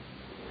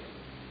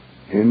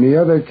 In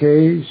the other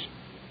case,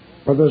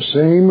 for the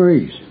same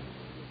reason,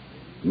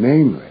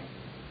 namely,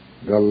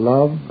 the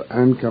love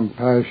and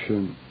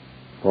compassion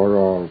for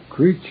all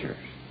creatures,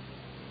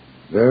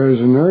 there is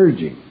an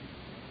urging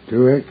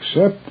to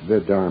accept the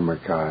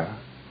Dharmakaya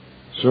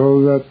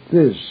so that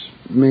this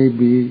may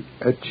be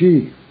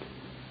achieved.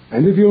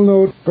 And if you'll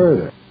note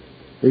further,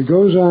 it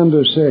goes on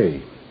to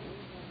say,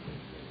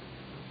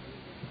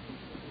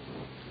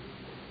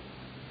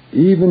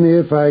 even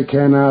if I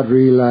cannot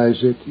realize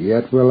it,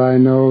 yet will I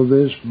know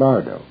this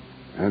bardo,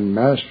 and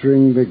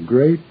mastering the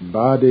great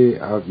body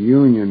of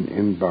union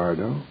in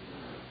bardo,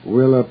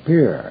 will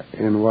appear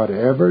in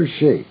whatever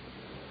shape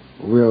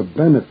will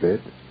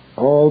benefit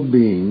all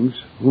beings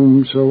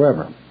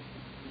whomsoever.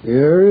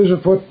 There is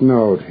a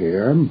footnote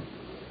here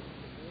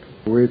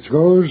which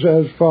goes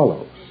as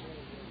follows.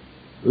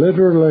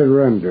 Literally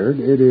rendered,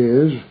 it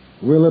is,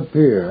 will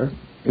appear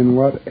in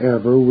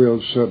whatever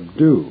will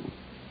subdue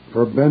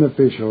for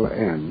beneficial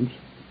ends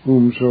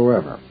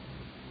whomsoever.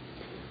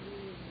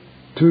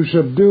 To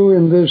subdue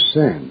in this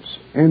sense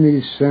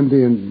any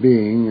sentient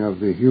being of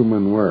the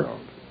human world,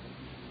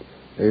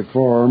 a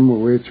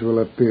form which will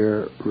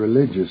appear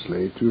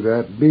religiously to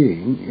that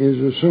being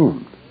is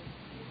assumed.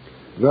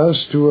 Thus,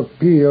 to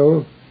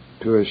appeal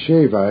to a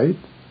Shaivite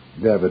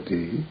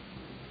devotee,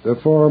 the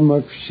form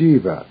of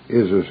Shiva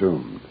is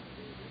assumed.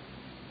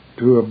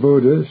 To a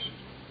Buddhist,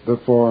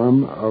 the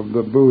form of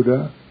the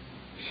Buddha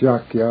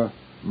Shakya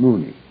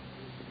Muni.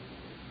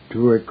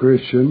 To a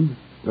Christian,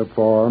 the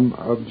form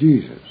of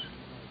Jesus.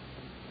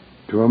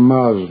 To a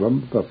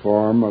Muslim, the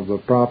form of the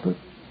Prophet,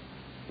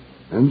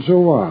 and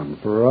so on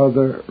for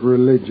other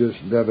religious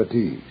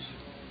devotees.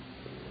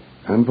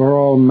 And for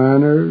all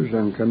manners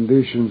and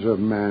conditions of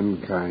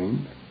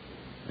mankind,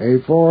 a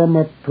form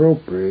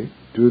appropriate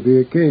to the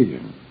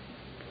occasion.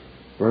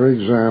 For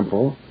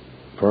example,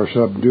 for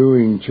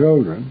subduing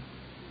children,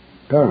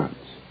 parents,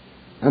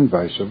 and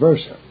vice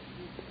versa.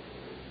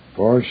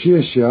 For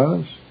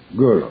shishyas,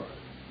 gurus,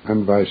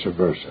 and vice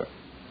versa.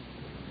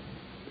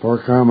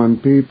 For common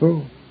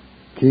people,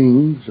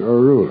 kings or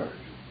rulers,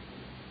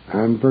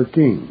 and for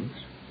kings,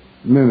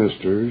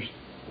 ministers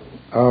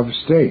of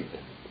state.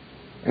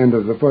 End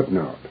of the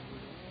footnote.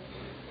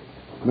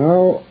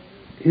 Now,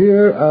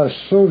 here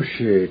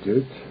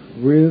associated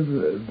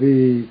with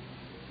the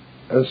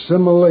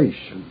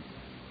assimilation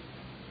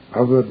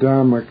of the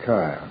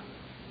Dharmakaya,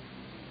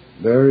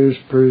 there is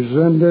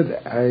presented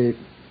a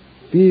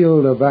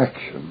field of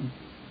action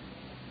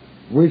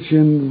which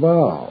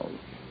involves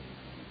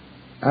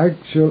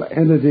actual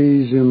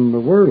entities in the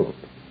world,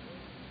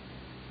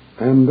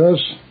 and thus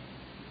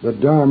the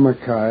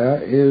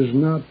Dharmakaya is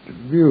not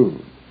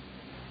viewed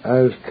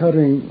as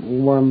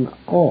cutting one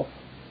off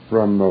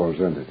from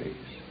those entities,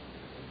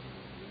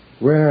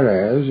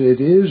 whereas it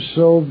is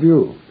so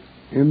viewed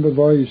in the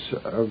voice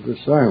of the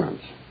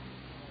silence.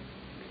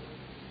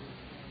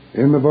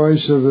 In the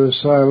voice of the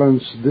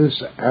silence,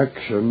 this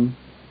action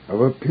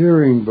of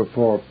appearing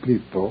before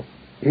people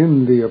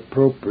in the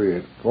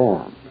appropriate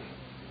forms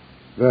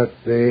that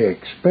they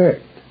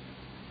expect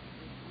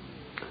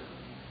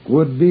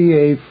would be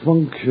a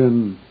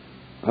function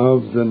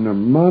of the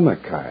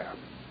Nirmanakaya.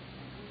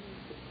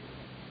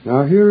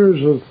 Now here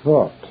is a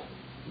thought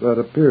that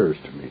appears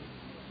to me.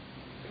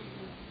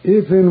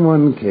 If in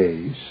one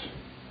case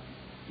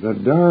the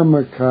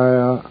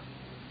Dharmakaya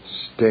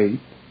state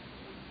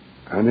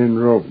and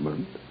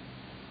enrobement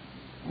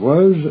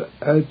was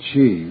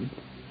achieved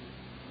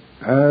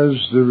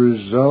as the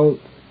result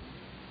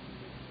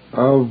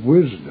of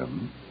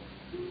wisdom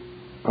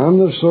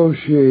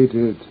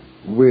unassociated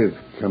with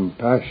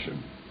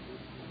compassion,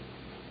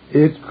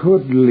 it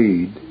could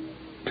lead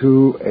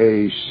to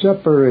a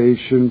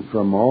separation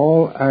from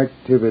all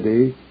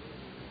activity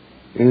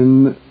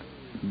in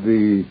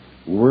the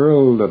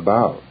world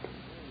about,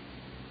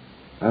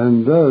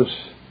 and thus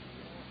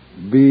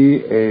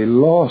be a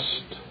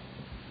lost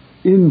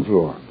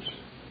influence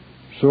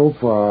so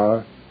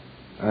far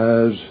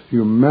as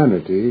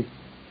humanity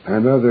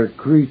and other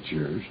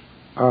creatures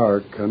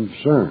are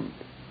concerned.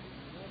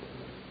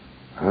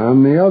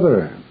 On the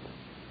other hand,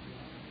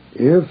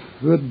 if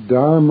the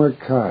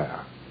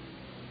Dharmakaya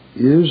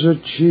is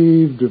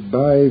achieved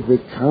by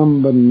the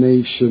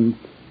combination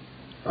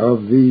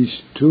of these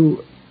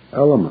two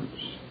elements,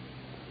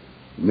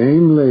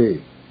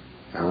 namely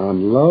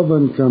on love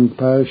and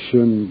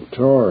compassion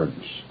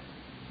towards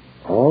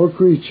all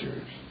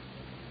creatures,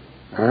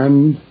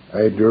 and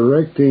a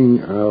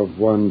directing of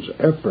one's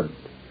effort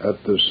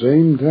at the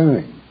same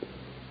time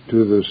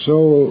to the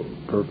soul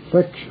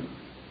perfection,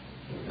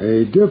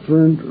 a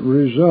different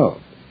result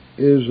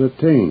is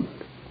attained.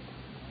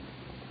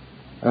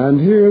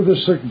 And here the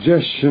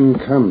suggestion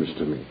comes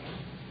to me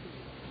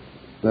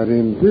that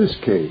in this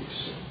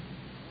case,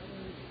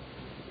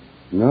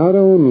 not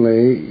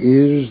only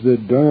is the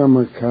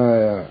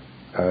Dharmakaya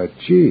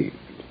achieved,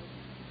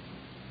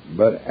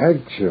 but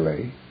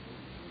actually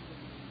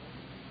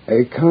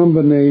a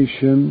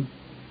combination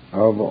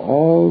of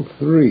all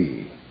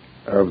three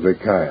of the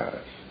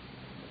kayas.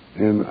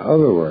 In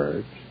other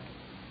words,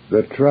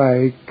 the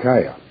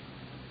Trikaya.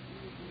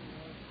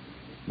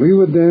 We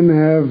would then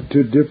have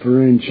to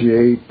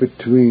differentiate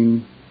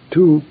between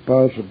two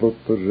possible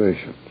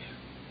positions.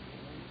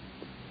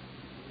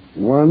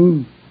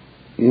 One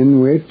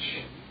in which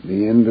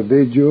the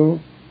individual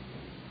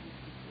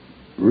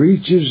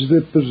reaches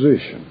the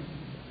position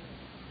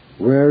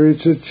where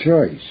it's a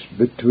choice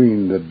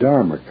between the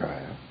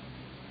Dharmakaya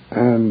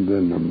and the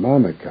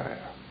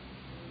Nirmanakaya,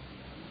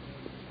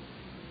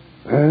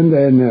 and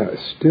in a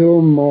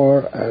still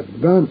more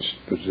advanced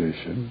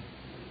position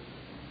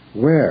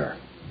where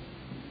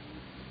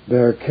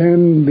there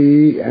can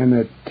be an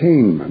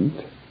attainment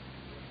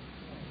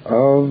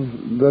of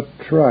the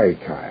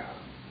Trikaya,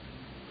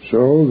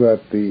 so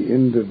that the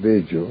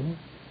individual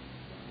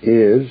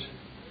is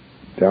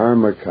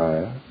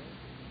Dharmakaya,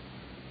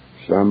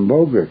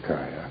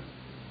 Sambhogakaya,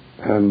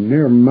 and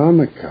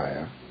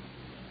Nirmanakaya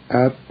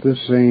at the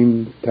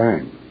same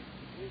time.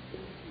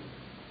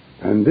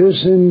 And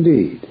this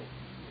indeed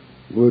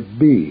would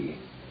be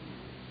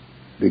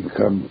the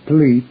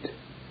complete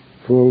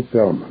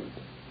fulfillment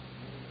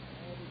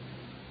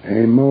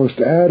a most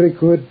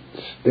adequate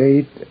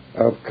state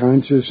of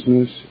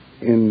consciousness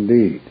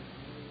indeed.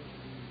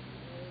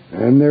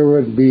 And there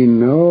would be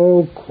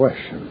no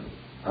question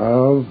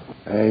of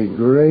a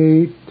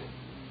great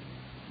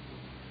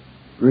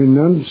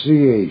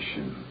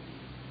renunciation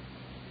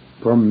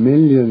for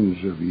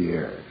millions of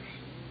years,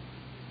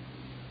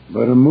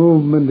 but a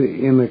movement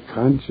in a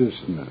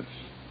consciousness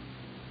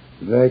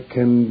that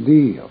can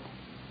deal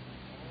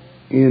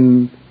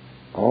in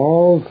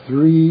all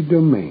three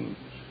domains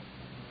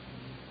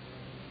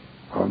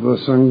of the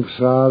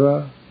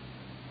samsara,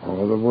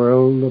 or the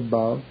world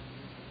above,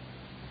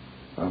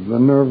 of the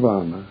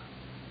nirvana,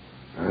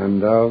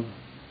 and of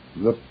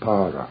the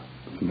para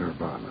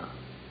nirvana.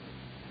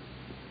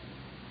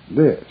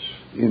 This,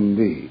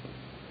 indeed,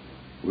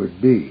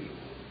 would be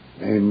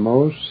a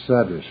most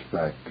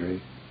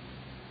satisfactory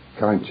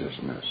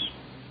consciousness.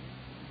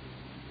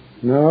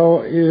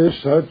 Now, is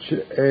such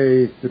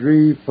a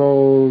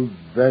threefold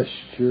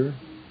vesture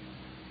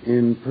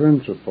in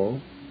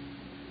principle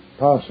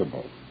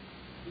possible?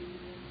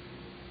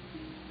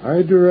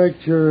 I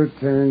direct your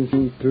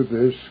attention to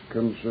this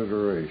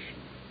consideration.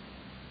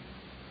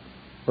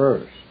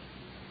 First,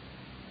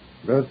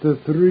 that the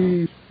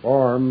three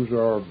forms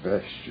or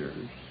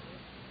vestures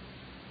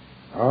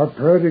are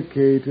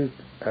predicated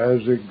as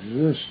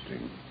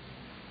existing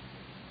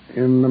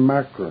in the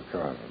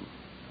macrocosm.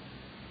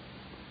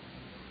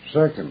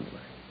 Secondly,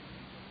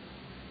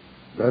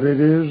 that it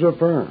is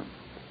affirmed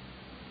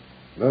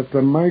that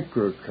the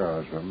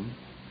microcosm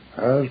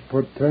has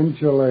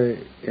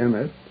potentially in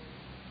it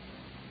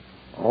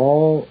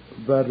all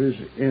that is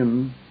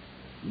in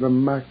the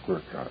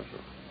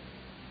macrocosm.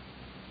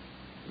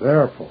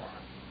 Therefore,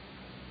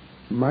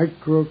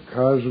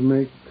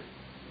 microcosmic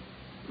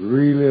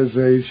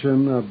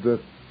realization of the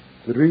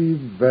three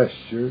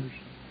vestures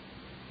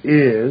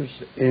is,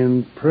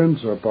 in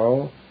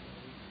principle,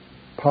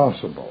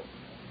 possible.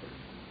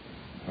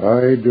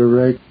 I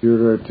direct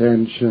your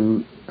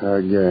attention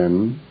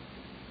again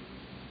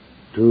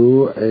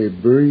to a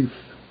brief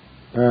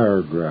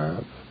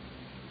paragraph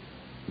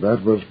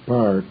that was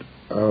part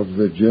of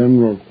the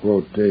general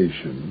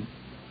quotation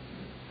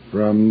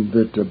from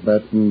the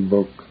Tibetan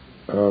Book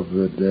of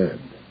the Dead.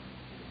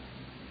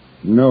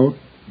 Note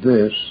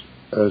this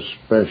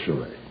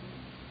especially,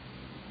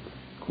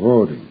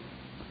 quoting,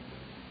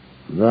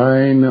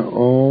 "Thine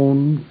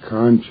own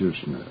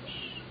consciousness,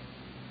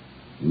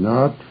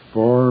 not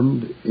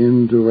formed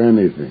into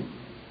anything,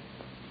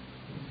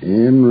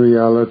 in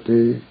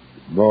reality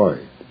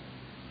void,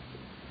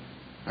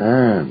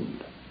 and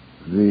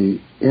the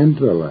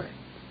intellect,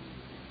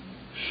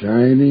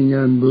 shining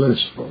and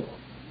blissful,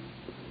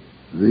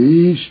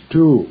 these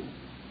two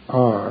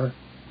are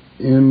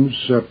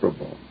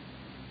inseparable.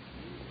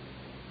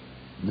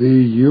 The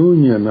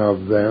union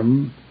of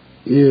them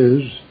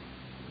is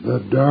the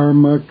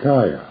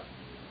Dharmakaya,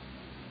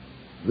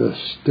 the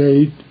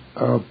state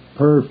of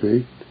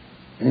perfect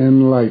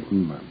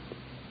enlightenment."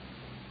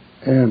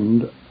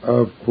 End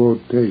of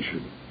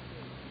quotation.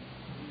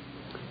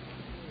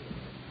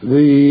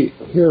 The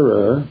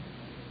hearer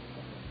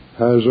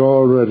has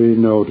already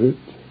noted,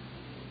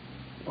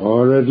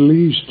 or at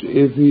least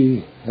if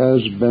he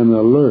has been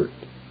alert,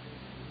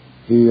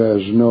 he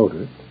has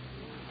noted,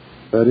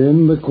 that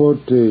in the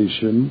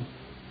quotation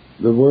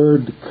the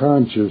word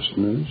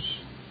consciousness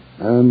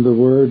and the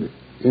word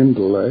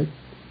intellect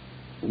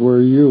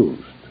were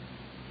used.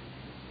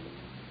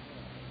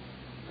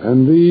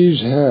 And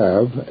these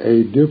have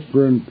a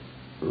different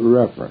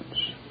reference.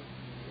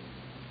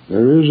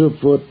 There is a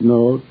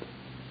footnote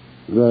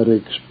that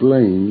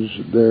explains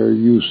their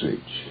usage.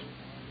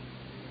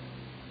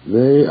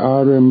 They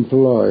are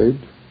employed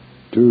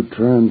to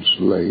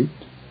translate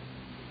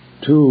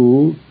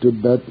two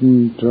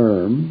Tibetan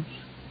terms,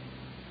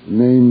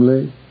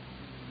 namely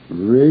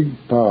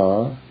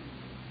Rigpa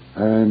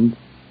and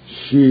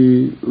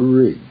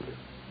Shi-Rig.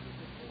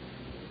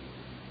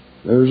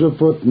 There's a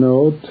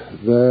footnote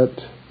that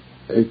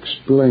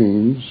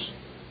explains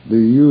the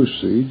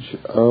usage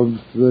of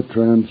the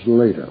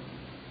translator.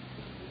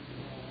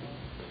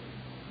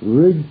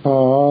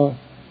 Rigpa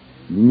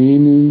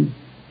meaning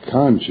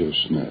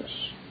consciousness,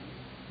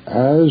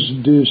 as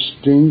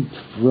distinct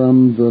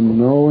from the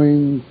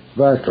knowing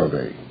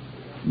faculty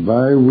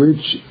by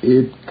which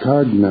it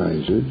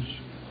cognizes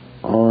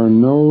or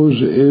knows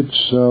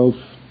itself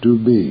to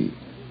be.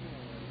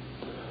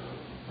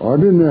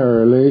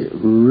 Ordinarily,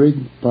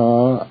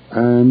 Rigpa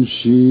and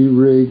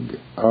Shi-Rig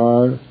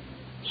are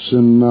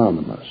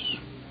synonymous,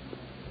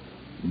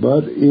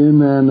 but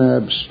in an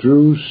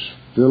abstruse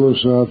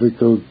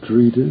philosophical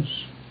treatise,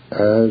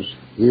 as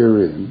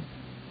herein,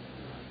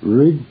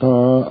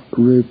 Rigpa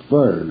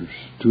refers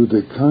to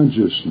the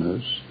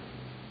consciousness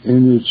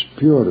in its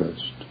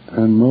purest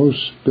and most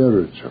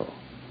spiritual,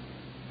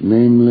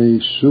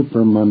 namely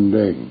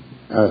supermundane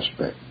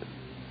aspect,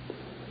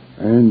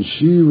 and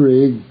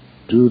Shi-Rig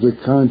to the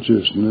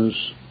consciousness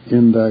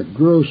in that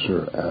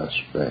grosser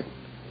aspect,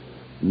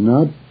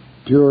 not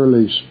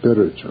purely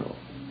spiritual,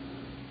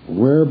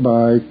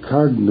 whereby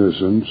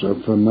cognizance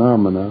of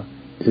phenomena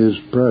is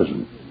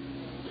present.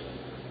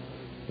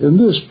 In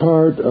this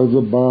part of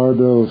the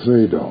Bardo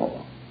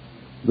Thedo,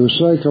 the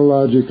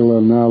psychological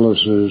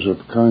analysis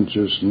of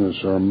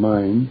consciousness or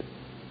mind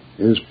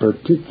is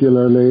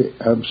particularly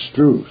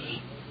abstruse.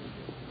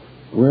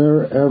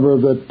 Wherever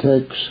the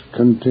text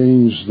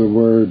contains the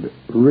word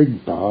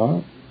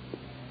rigpa,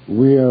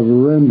 we have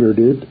rendered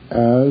it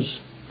as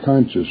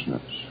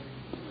consciousness,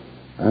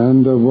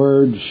 and the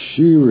word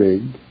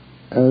shirig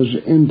as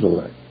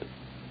intellect,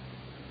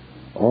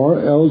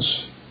 or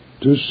else,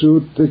 to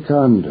suit the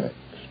context,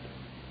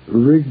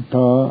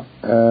 rigpa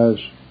as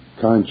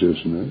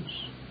consciousness,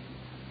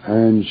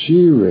 and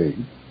shirig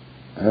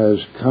as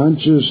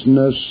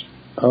consciousness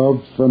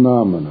of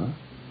phenomena,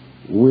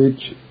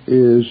 which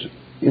is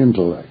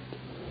intellect.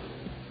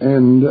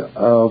 End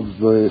of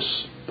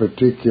this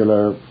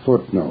particular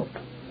footnote.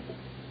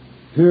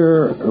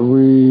 Here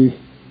we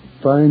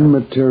find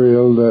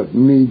material that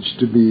needs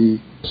to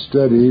be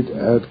studied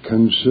at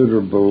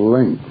considerable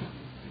length.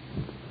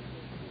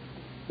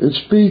 It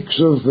speaks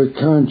of the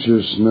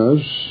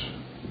consciousness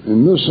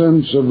in the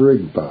sense of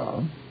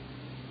rigpa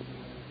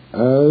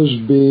as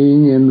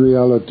being in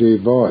reality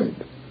void.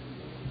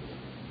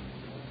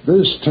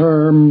 This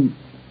term,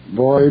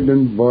 void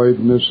and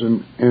voidness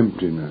and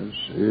emptiness,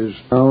 is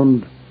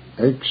found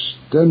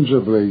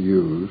extensively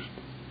used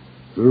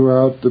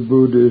throughout the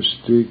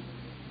Buddhistic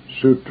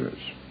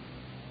sutras,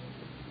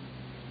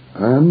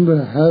 and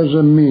has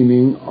a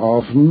meaning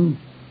often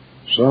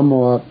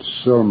somewhat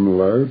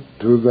similar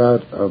to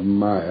that of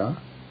Maya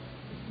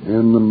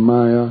in the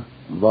Maya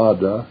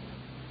Vada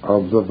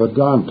of the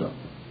Vedanta.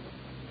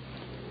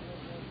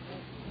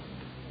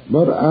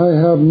 But I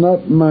have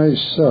not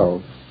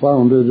myself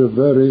found it a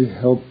very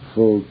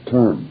helpful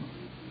term.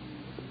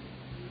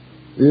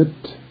 It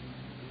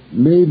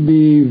may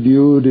be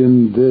viewed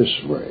in this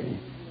way,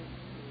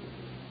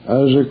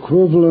 as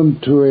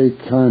equivalent to a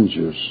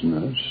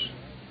consciousness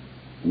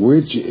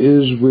which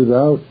is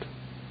without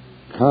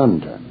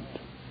content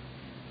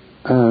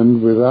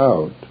and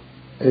without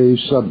a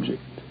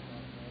subject,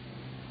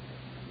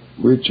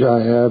 which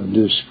I have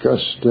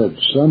discussed at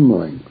some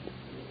length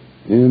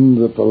in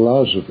the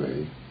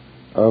philosophy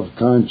of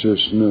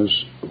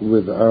consciousness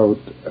without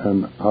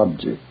an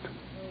object.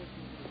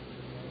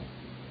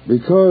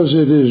 Because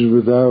it is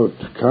without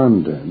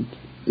content,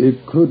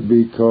 it could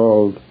be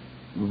called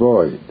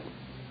void.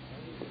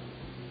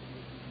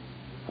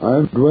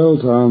 I've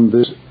dwelt on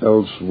this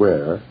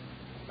elsewhere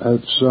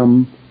at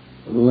some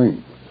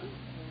length.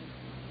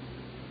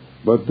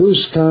 But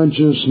this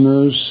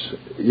consciousness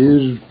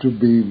is to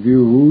be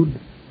viewed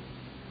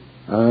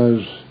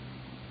as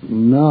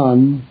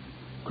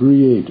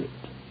non-created,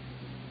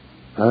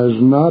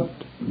 as not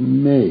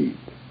made,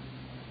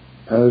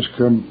 as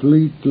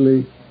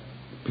completely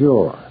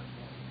pure,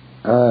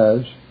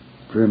 as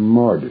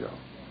primordial,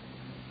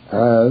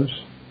 as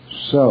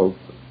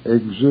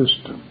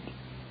self-existent,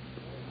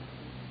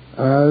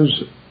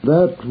 as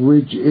that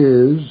which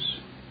is,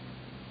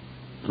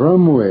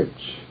 from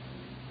which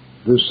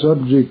the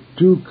subject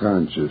to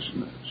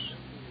consciousness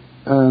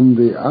and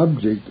the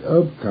object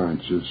of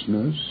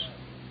consciousness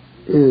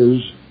is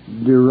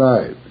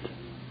derived.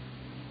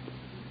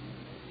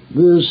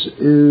 This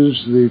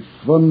is the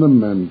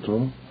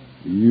fundamental,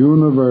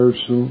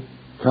 universal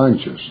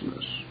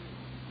consciousness.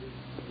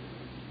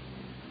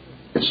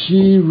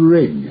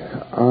 Rig,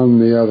 on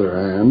the other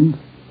hand,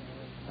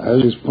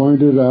 as is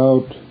pointed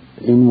out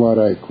in what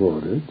I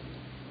quoted,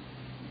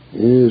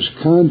 is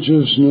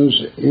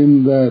consciousness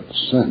in that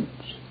sense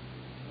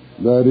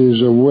that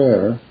is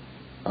aware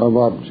of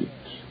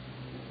objects.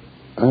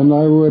 And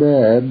I would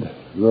add,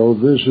 though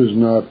this is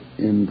not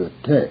in the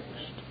text,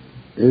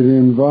 it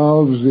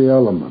involves the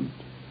element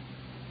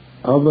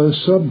of a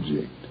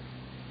subject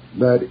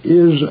that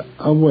is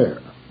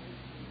aware.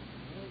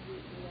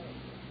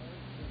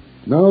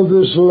 Now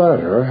this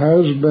latter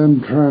has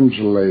been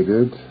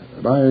translated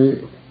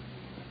by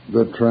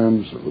the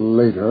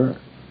translator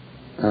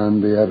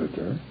and the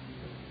editor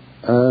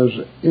as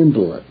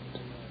intellect.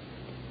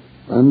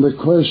 And the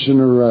question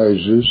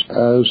arises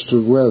as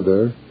to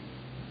whether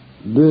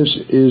this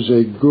is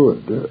a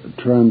good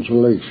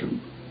translation.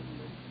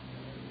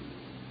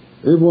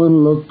 If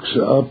one looks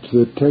up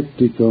the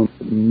technical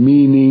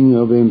meaning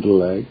of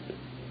intellect,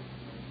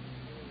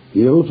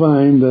 you'll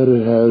find that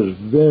it has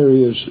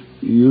various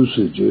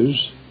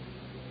usages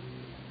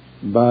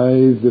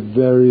by the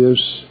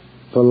various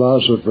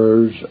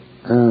philosophers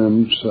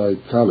and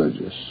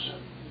psychologists.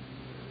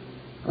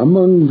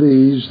 Among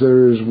these,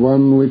 there is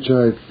one which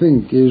I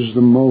think is the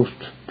most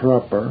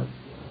proper,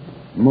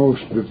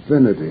 most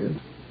definitive,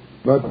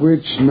 but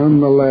which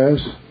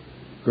nonetheless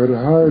could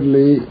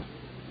hardly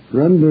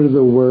render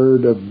the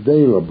word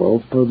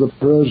available for the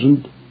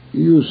present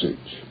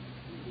usage.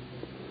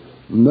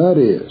 And that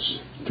is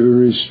to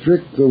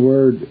restrict the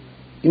word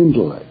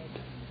intellect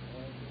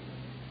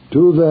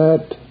to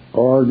that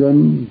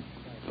organ,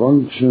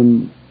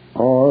 function,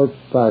 or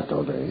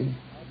faculty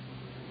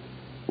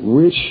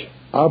which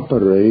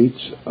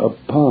operates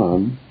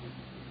upon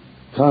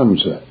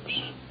concepts,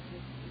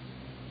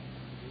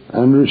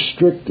 and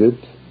restrict it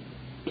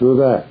to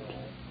that.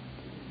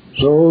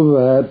 so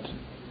that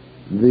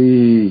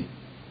the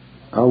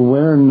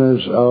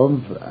awareness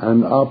of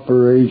and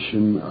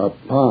operation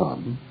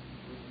upon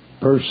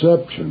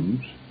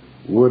perceptions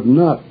would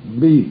not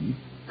be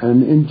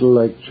an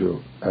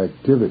intellectual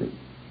activity.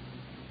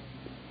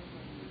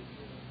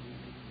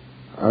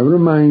 I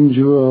remind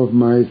you of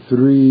my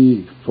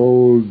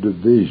threefold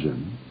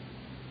division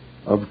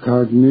of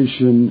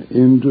cognition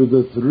into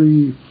the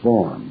three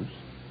forms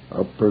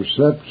of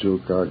perceptual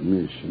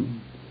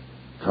cognition,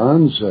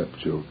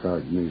 conceptual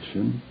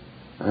cognition,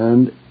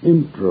 and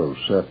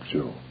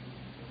introceptual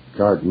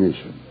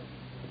cognition.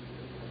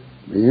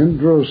 The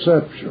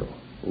introceptual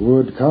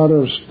would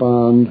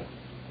correspond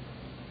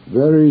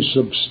very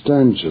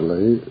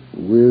substantially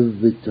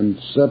with the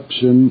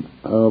conception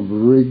of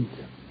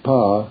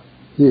Rigpa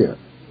here,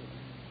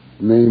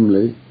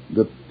 namely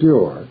the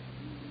pure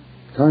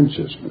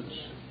consciousness.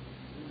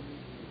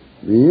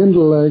 The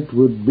intellect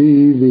would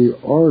be the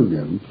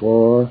organ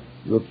for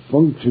the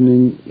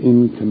functioning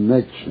in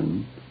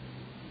connection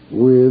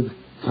with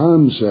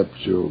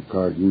conceptual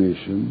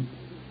cognition,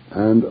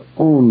 and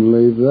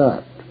only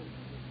that.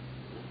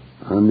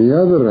 On the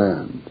other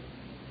hand,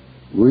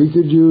 we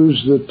could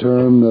use the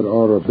term that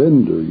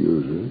Aurobindo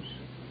uses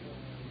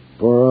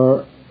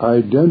for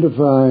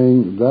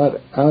identifying that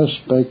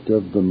aspect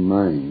of the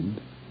mind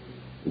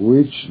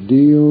which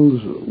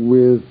deals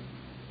with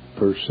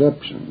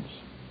perceptions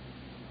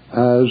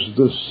as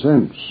the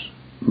sense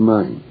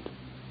mind,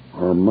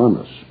 or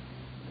manas.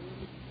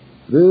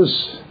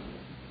 This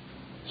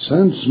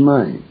sense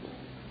mind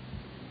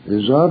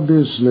is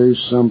obviously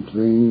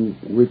something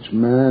which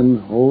man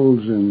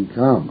holds in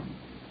common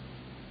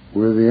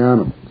with the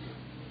animals.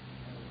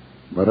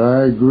 But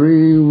I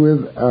agree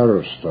with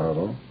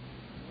Aristotle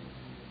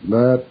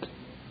that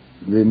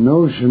the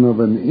notion of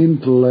an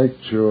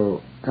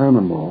intellectual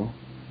animal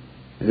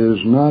is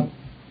not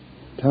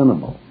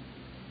tenable.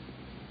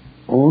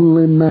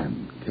 Only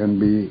man can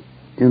be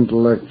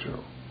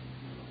intellectual.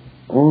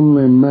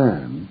 Only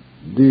man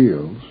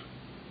deals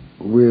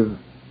with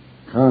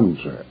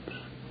concepts.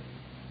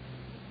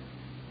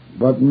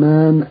 But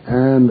man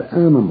and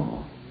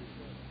animal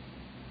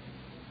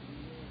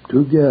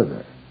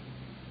together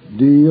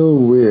deal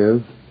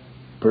with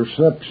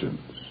perceptions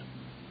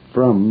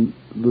from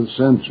the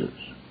senses.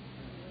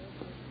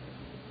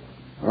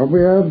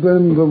 We have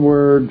then the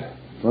word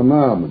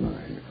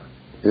phenomena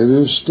here.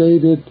 It is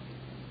stated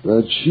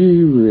that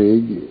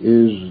Shi-Rig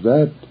is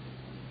that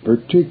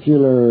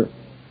particular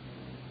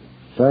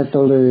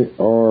faculty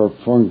or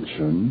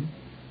function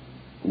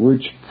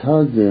which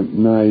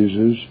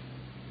cognizes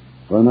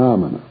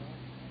phenomena.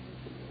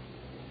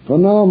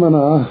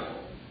 Phenomena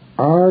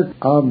are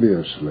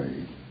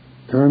obviously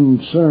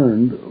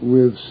concerned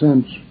with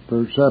sense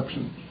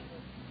perceptions.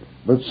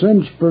 But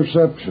sense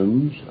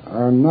perceptions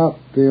are not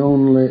the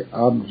only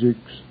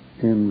objects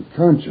in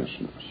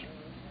consciousness.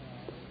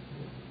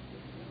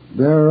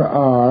 There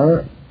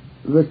are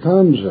the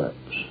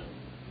concepts,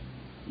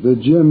 the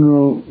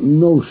general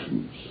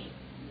notions,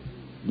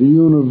 the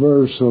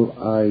universal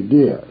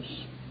ideas,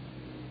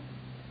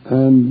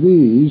 and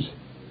these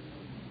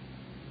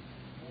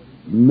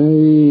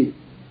may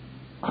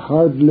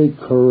hardly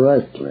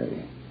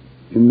correctly,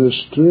 in the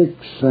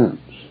strict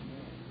sense,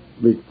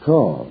 be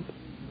called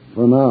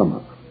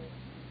phenomena.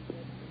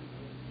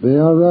 They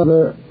are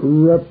rather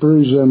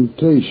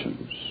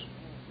representations,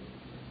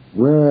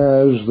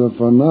 whereas the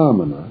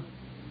phenomena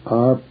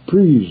are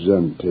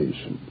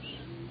presentations.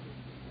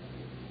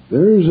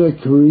 There is a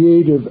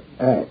creative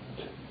act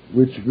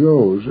which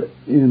goes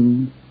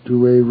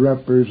into a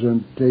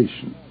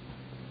representation.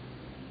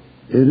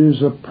 It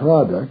is a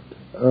product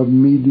of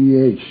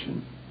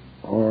mediation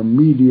or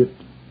immediate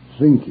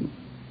thinking,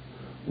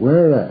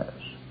 whereas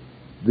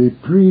the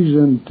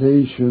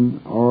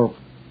presentation or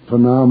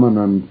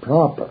phenomenon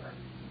proper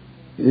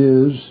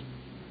is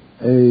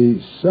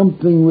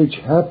something which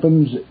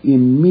happens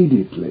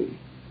immediately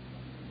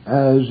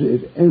as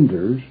it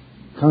enters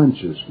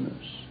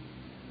consciousness.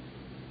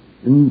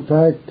 In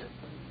fact,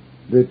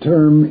 the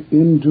term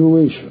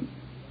intuition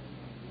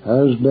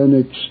has been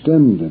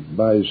extended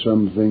by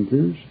some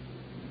thinkers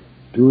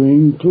to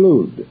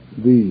include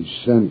these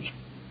sense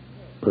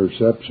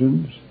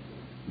perceptions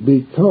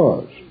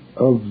because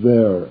of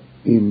their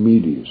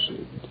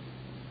immediacy.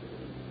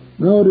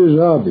 Now it is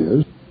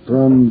obvious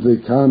from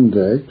the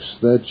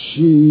context that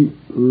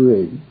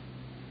Shi-Rig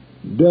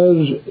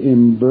does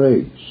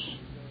embrace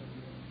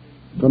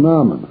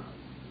phenomena,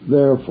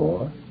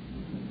 therefore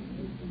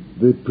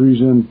the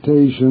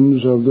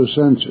presentations of the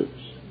senses.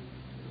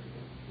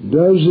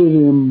 Does it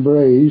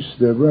embrace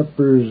the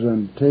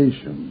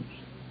representations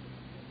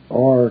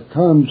or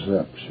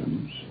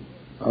conceptions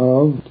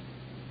of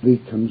the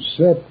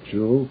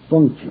conceptual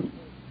function?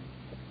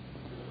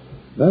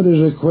 That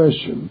is a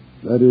question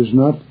that is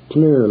not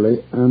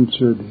clearly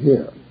answered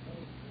here.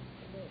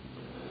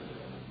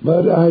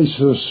 But I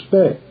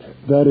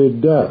suspect that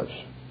it does,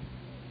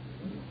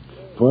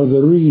 for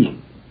the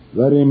reason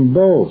that in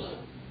both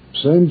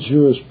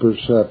sensuous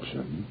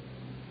perception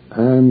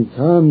and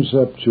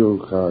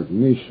conceptual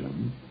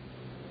cognition,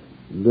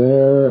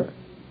 there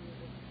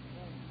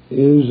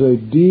is a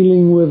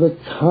dealing with a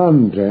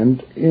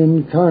content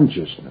in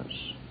consciousness,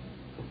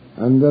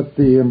 and that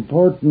the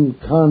important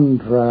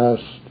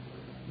contrast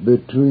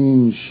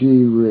between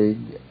Shi-Rig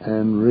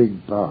and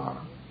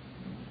Rig-Pa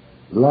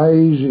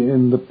lies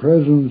in the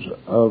presence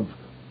of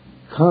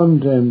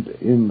content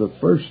in the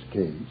first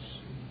case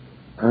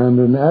and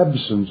an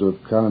absence of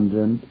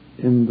content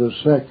in the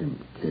second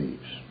case.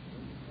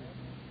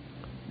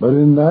 But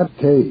in that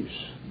case,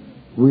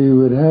 we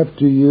would have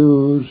to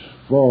use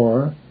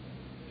for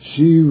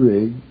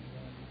Shi-Rig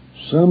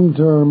some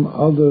term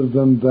other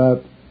than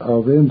that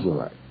of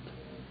intellect.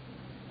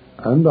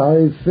 And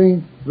I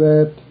think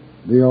that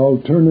the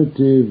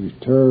alternative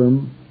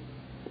term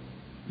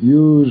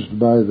used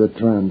by the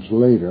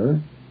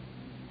translator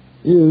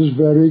is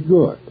very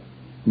good,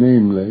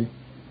 namely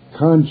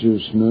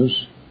consciousness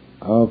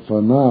of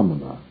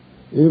phenomena,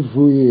 if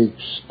we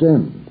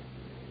extend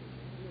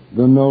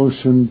the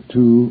notion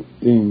to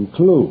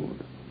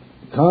include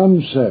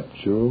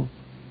conceptual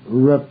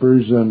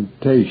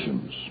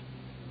representations.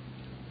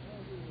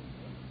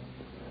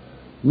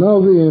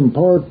 Now, the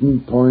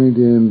important point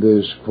in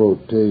this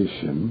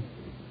quotation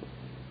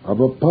of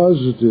a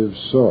positive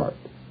sort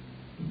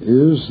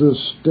is the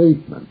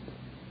statement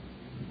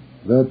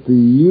that the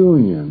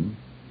union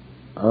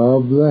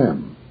of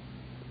them,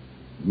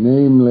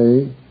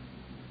 namely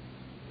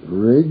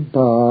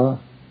Rig-Pa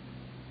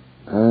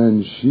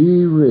and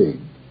Shi-Rig,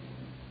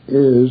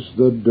 is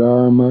the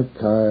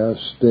Dharmakaya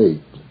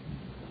state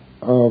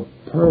of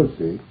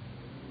perfect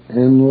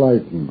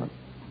enlightenment.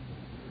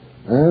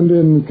 And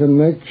in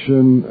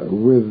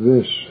connection with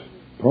this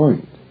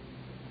point,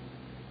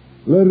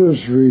 let us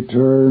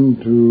return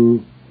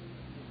to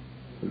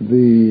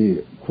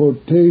the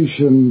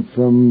quotation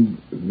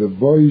from the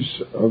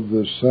Voice of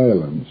the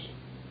Silence,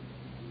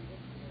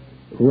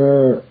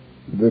 where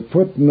the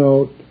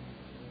footnote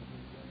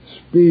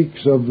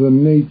speaks of the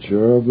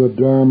nature of the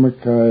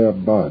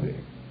Dharmakaya body.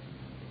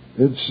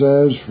 It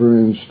says, for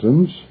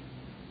instance,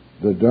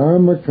 the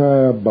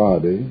Dharmakaya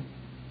body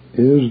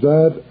is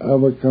that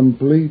of a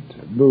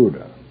complete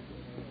Buddha,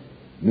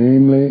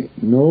 namely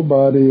no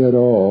body at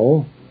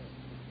all,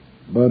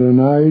 but an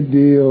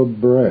ideal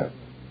breath,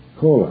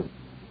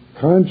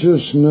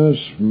 consciousness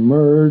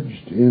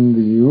merged in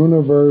the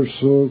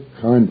universal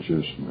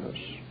consciousness.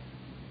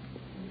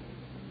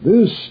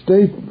 This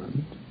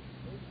statement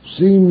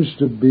seems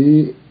to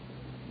be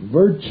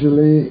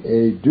virtually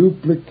a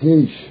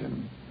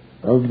duplication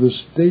of the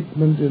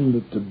statement in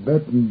the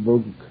Tibetan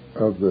Book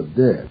of the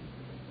Dead,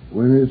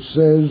 when it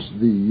says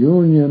the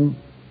union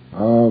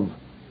of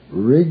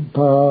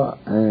Rig-Pa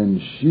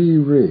and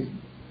Shi-Rig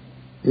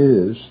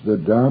is the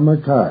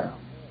Dharmakaya.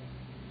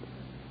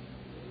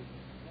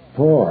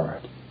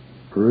 For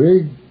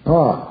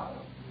Rig-Pa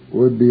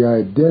would be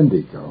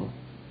identical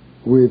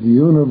with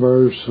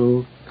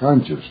universal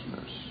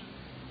consciousness,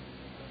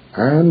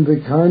 and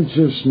the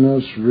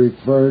consciousness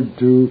referred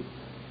to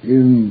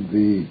in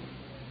the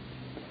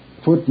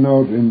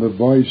footnote in the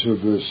Voice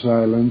of the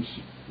Silence,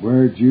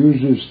 where it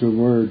uses the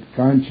word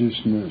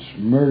consciousness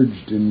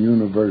merged in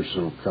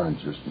universal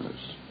consciousness.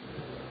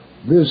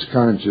 This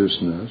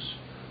consciousness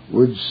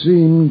would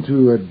seem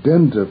to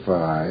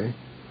identify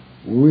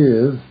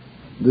with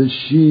the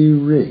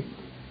Shi-Rig,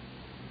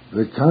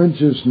 the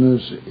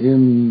consciousness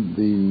in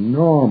the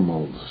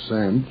normal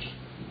sense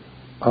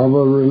of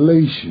a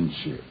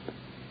relationship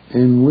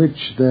in which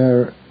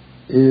there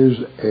is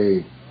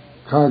a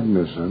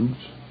cognizance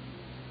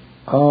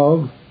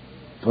of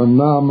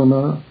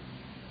phenomena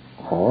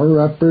or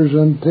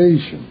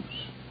representations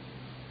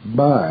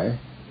by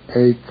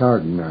a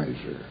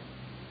cognizer.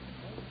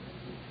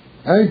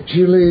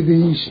 Actually,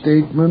 these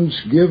statements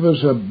give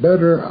us a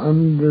better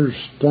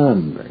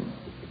understanding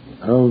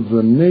of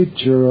the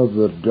nature of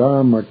the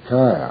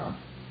Dharmakaya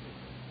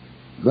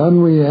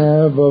than we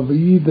have of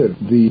either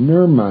the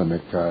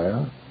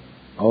Nirmanakaya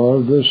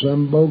or the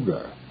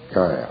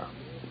Sambhogakaya.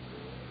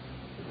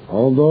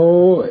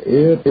 Although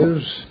it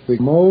is the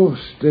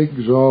most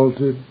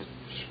exalted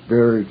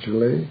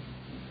spiritually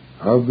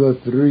of the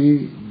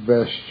three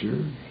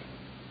vestures,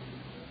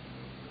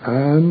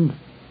 and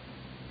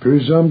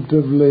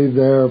presumptively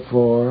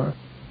therefore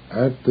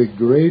at the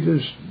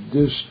greatest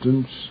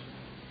distance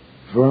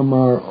from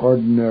our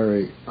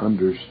ordinary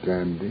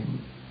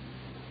understanding,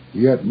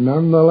 yet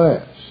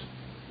nonetheless,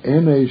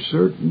 in a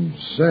certain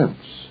sense,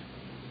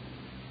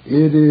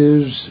 it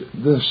is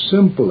the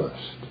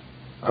simplest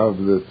of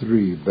the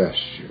three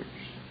vestures,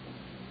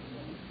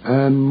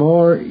 and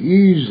more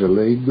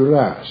easily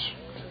grasped,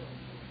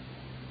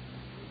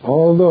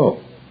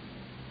 although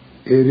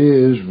it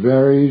is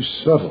very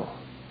subtle.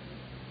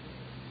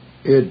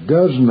 It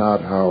does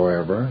not,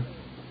 however,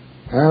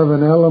 have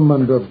an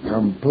element of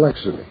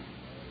complexity,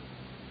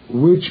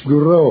 which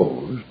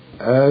grows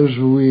as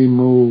we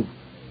move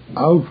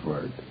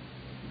outward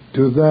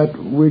to that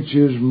which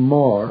is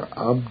more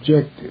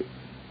objective.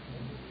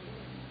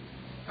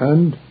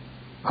 And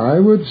I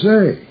would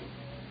say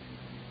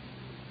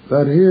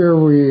that here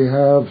we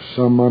have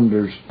some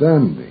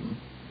understanding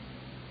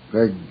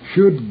that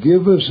should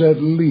give us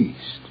at least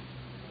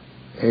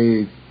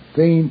a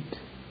faint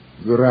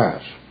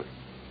grasp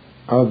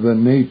of the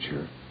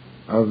nature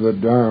of the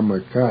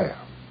Dharmakaya.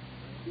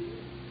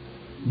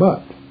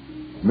 But,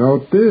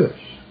 note this,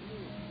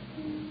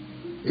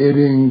 it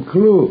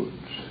includes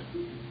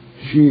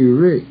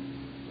Shi-Rig,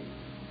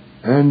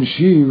 and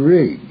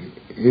Shi-Rig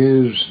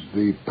is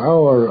the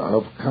power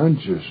of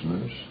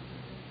consciousness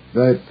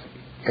that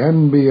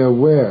can be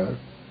aware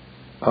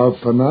of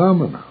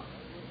phenomena.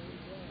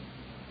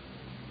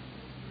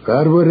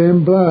 That would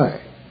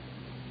imply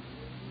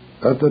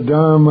that the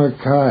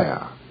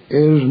Dharmakaya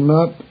is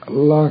not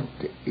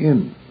locked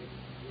in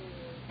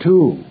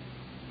to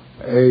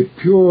a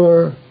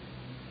pure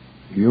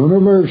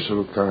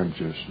universal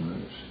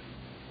consciousness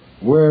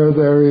where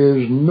there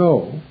is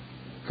no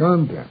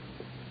content.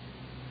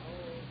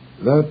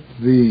 That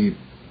the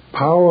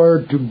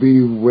power to be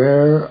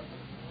aware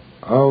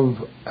of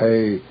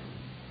a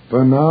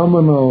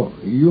phenomenal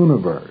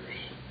universe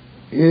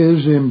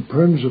is in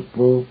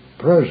principle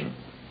present,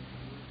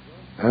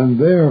 and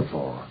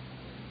therefore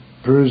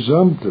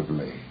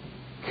presumptively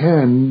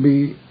can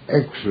be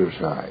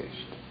exercised.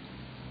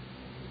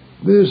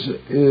 This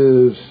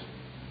is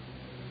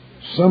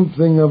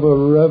something of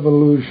a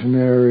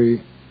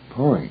revolutionary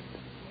point,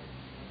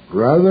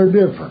 rather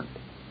different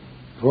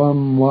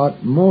from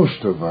what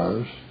most of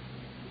us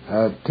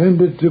have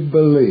tended to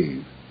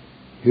believe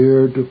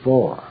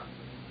heretofore,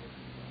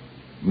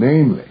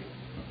 namely,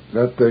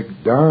 that the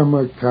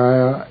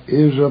Dharmakaya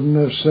is of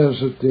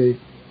necessity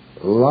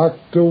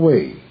locked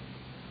away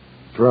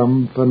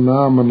from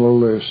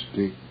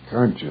phenomenalistic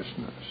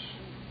consciousness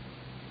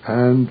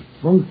and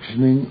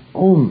functioning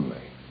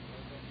only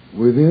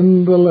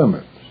within the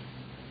limits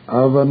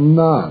of a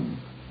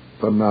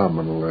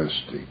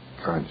non-phenomenalistic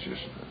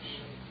consciousness.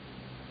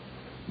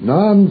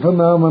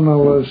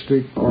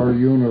 Non-phenomenalistic or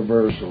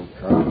universal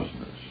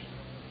consciousness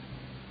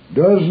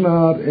does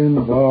not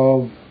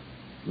involve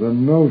the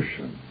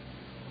notion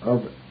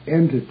of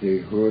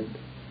entityhood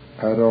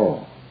at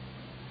all.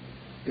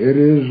 It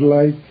is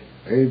like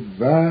a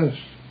vast,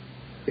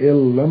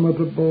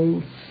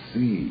 illimitable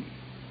sea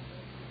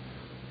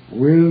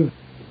with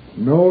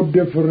no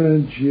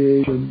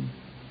differentiation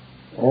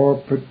or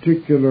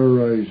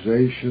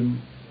particularization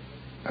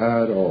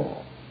at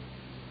all,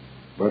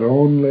 but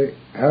only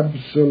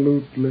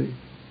absolutely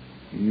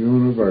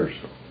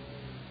universal.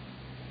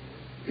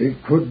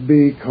 It could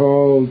be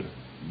called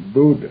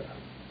Buddha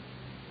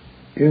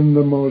in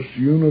the most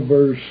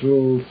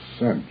universal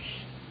sense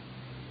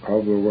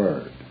of the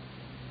word.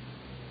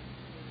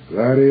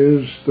 That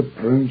is the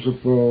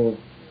principle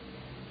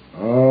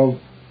of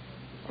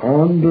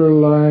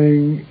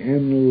underlying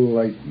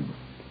enlightenment,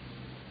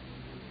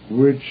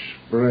 which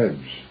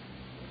spreads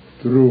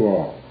through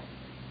all.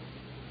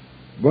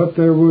 But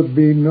there would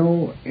be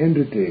no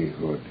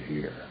entityhood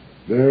here.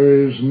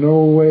 There is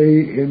no way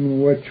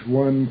in which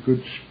one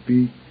could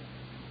speak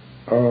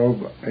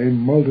of a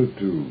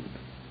multitude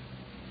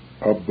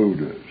of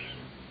Buddhas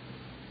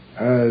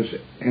as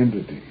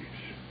entities,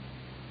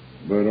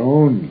 but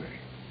only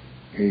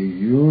a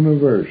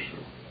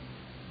universal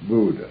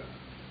Buddha.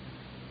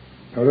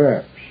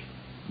 Perhaps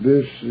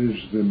this is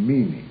the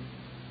meaning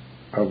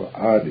of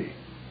Adi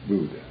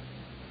Buddha.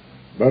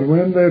 But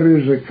when there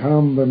is a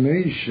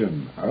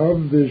combination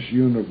of this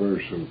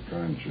universal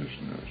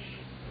consciousness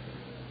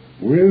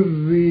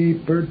with the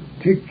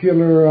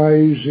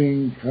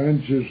particularizing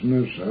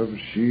consciousness of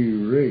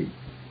Shi-Rig,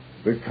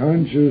 the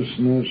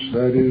consciousness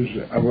that is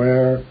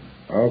aware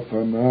of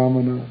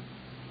phenomena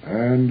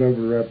and of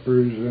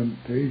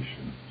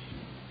representations,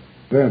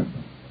 then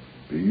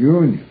the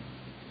union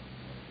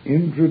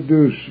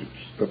introduces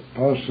the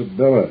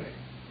possibility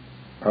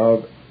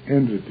of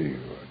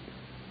entityhood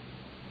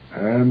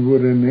and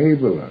would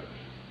enable us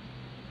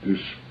to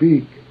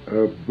speak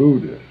of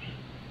Buddhas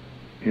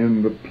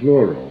in the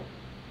plural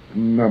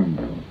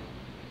number.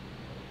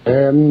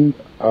 End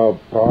of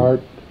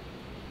part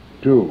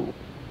 2.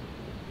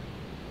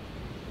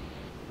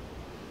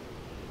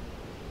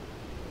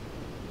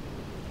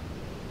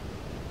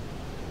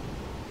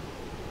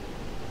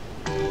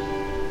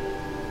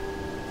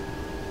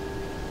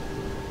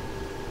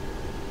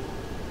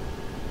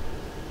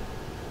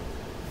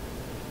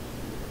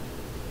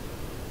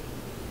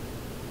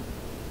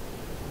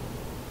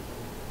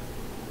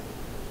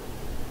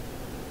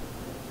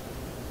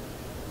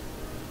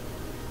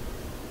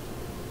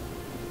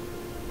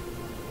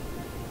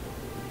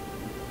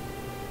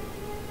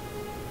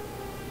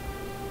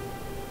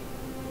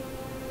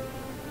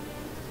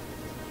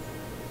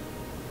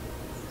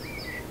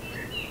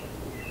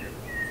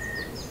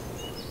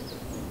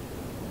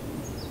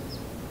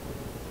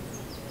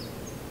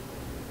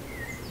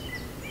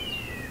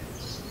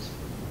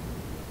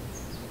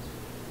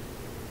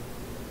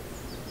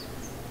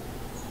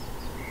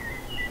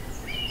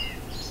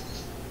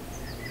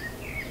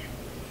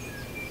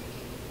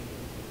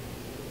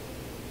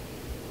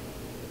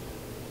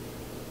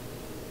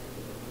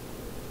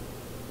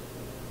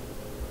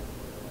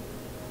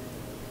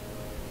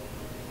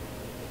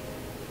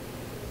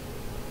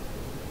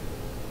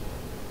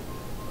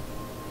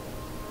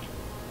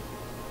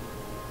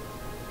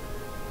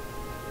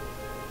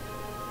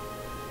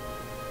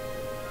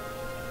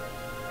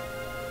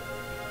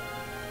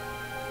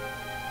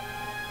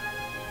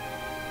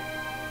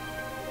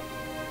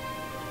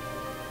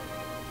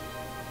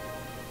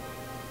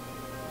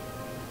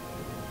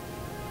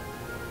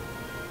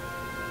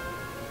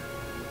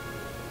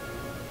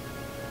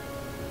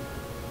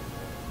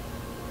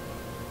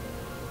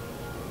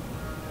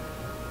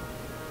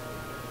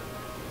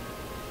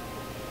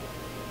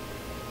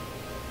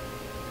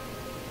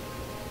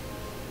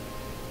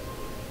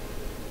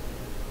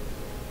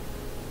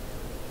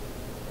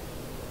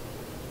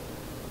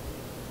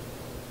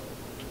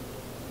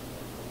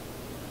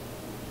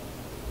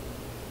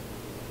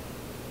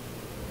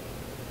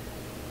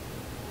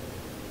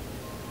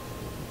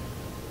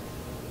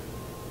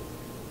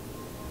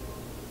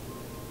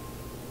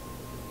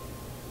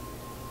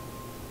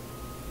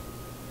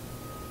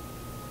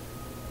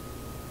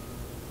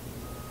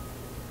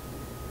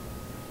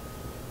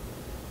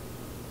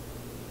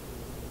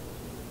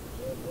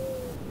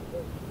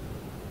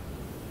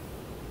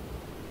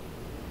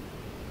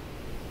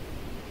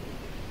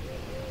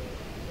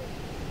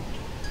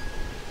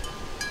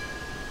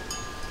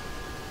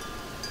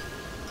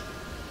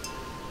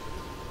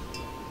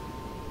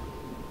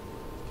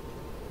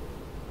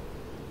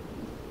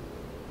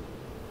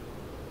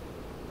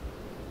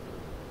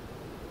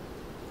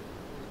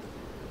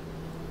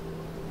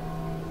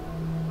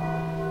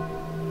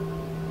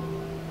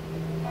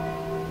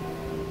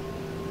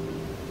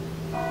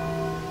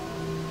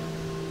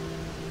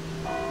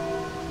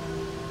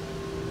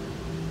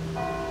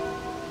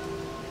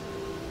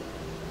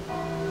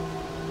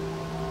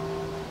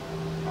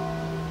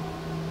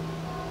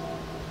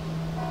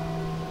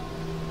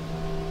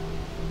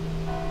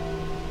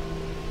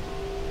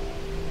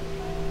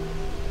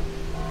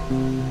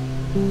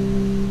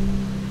 Nirmanakaya.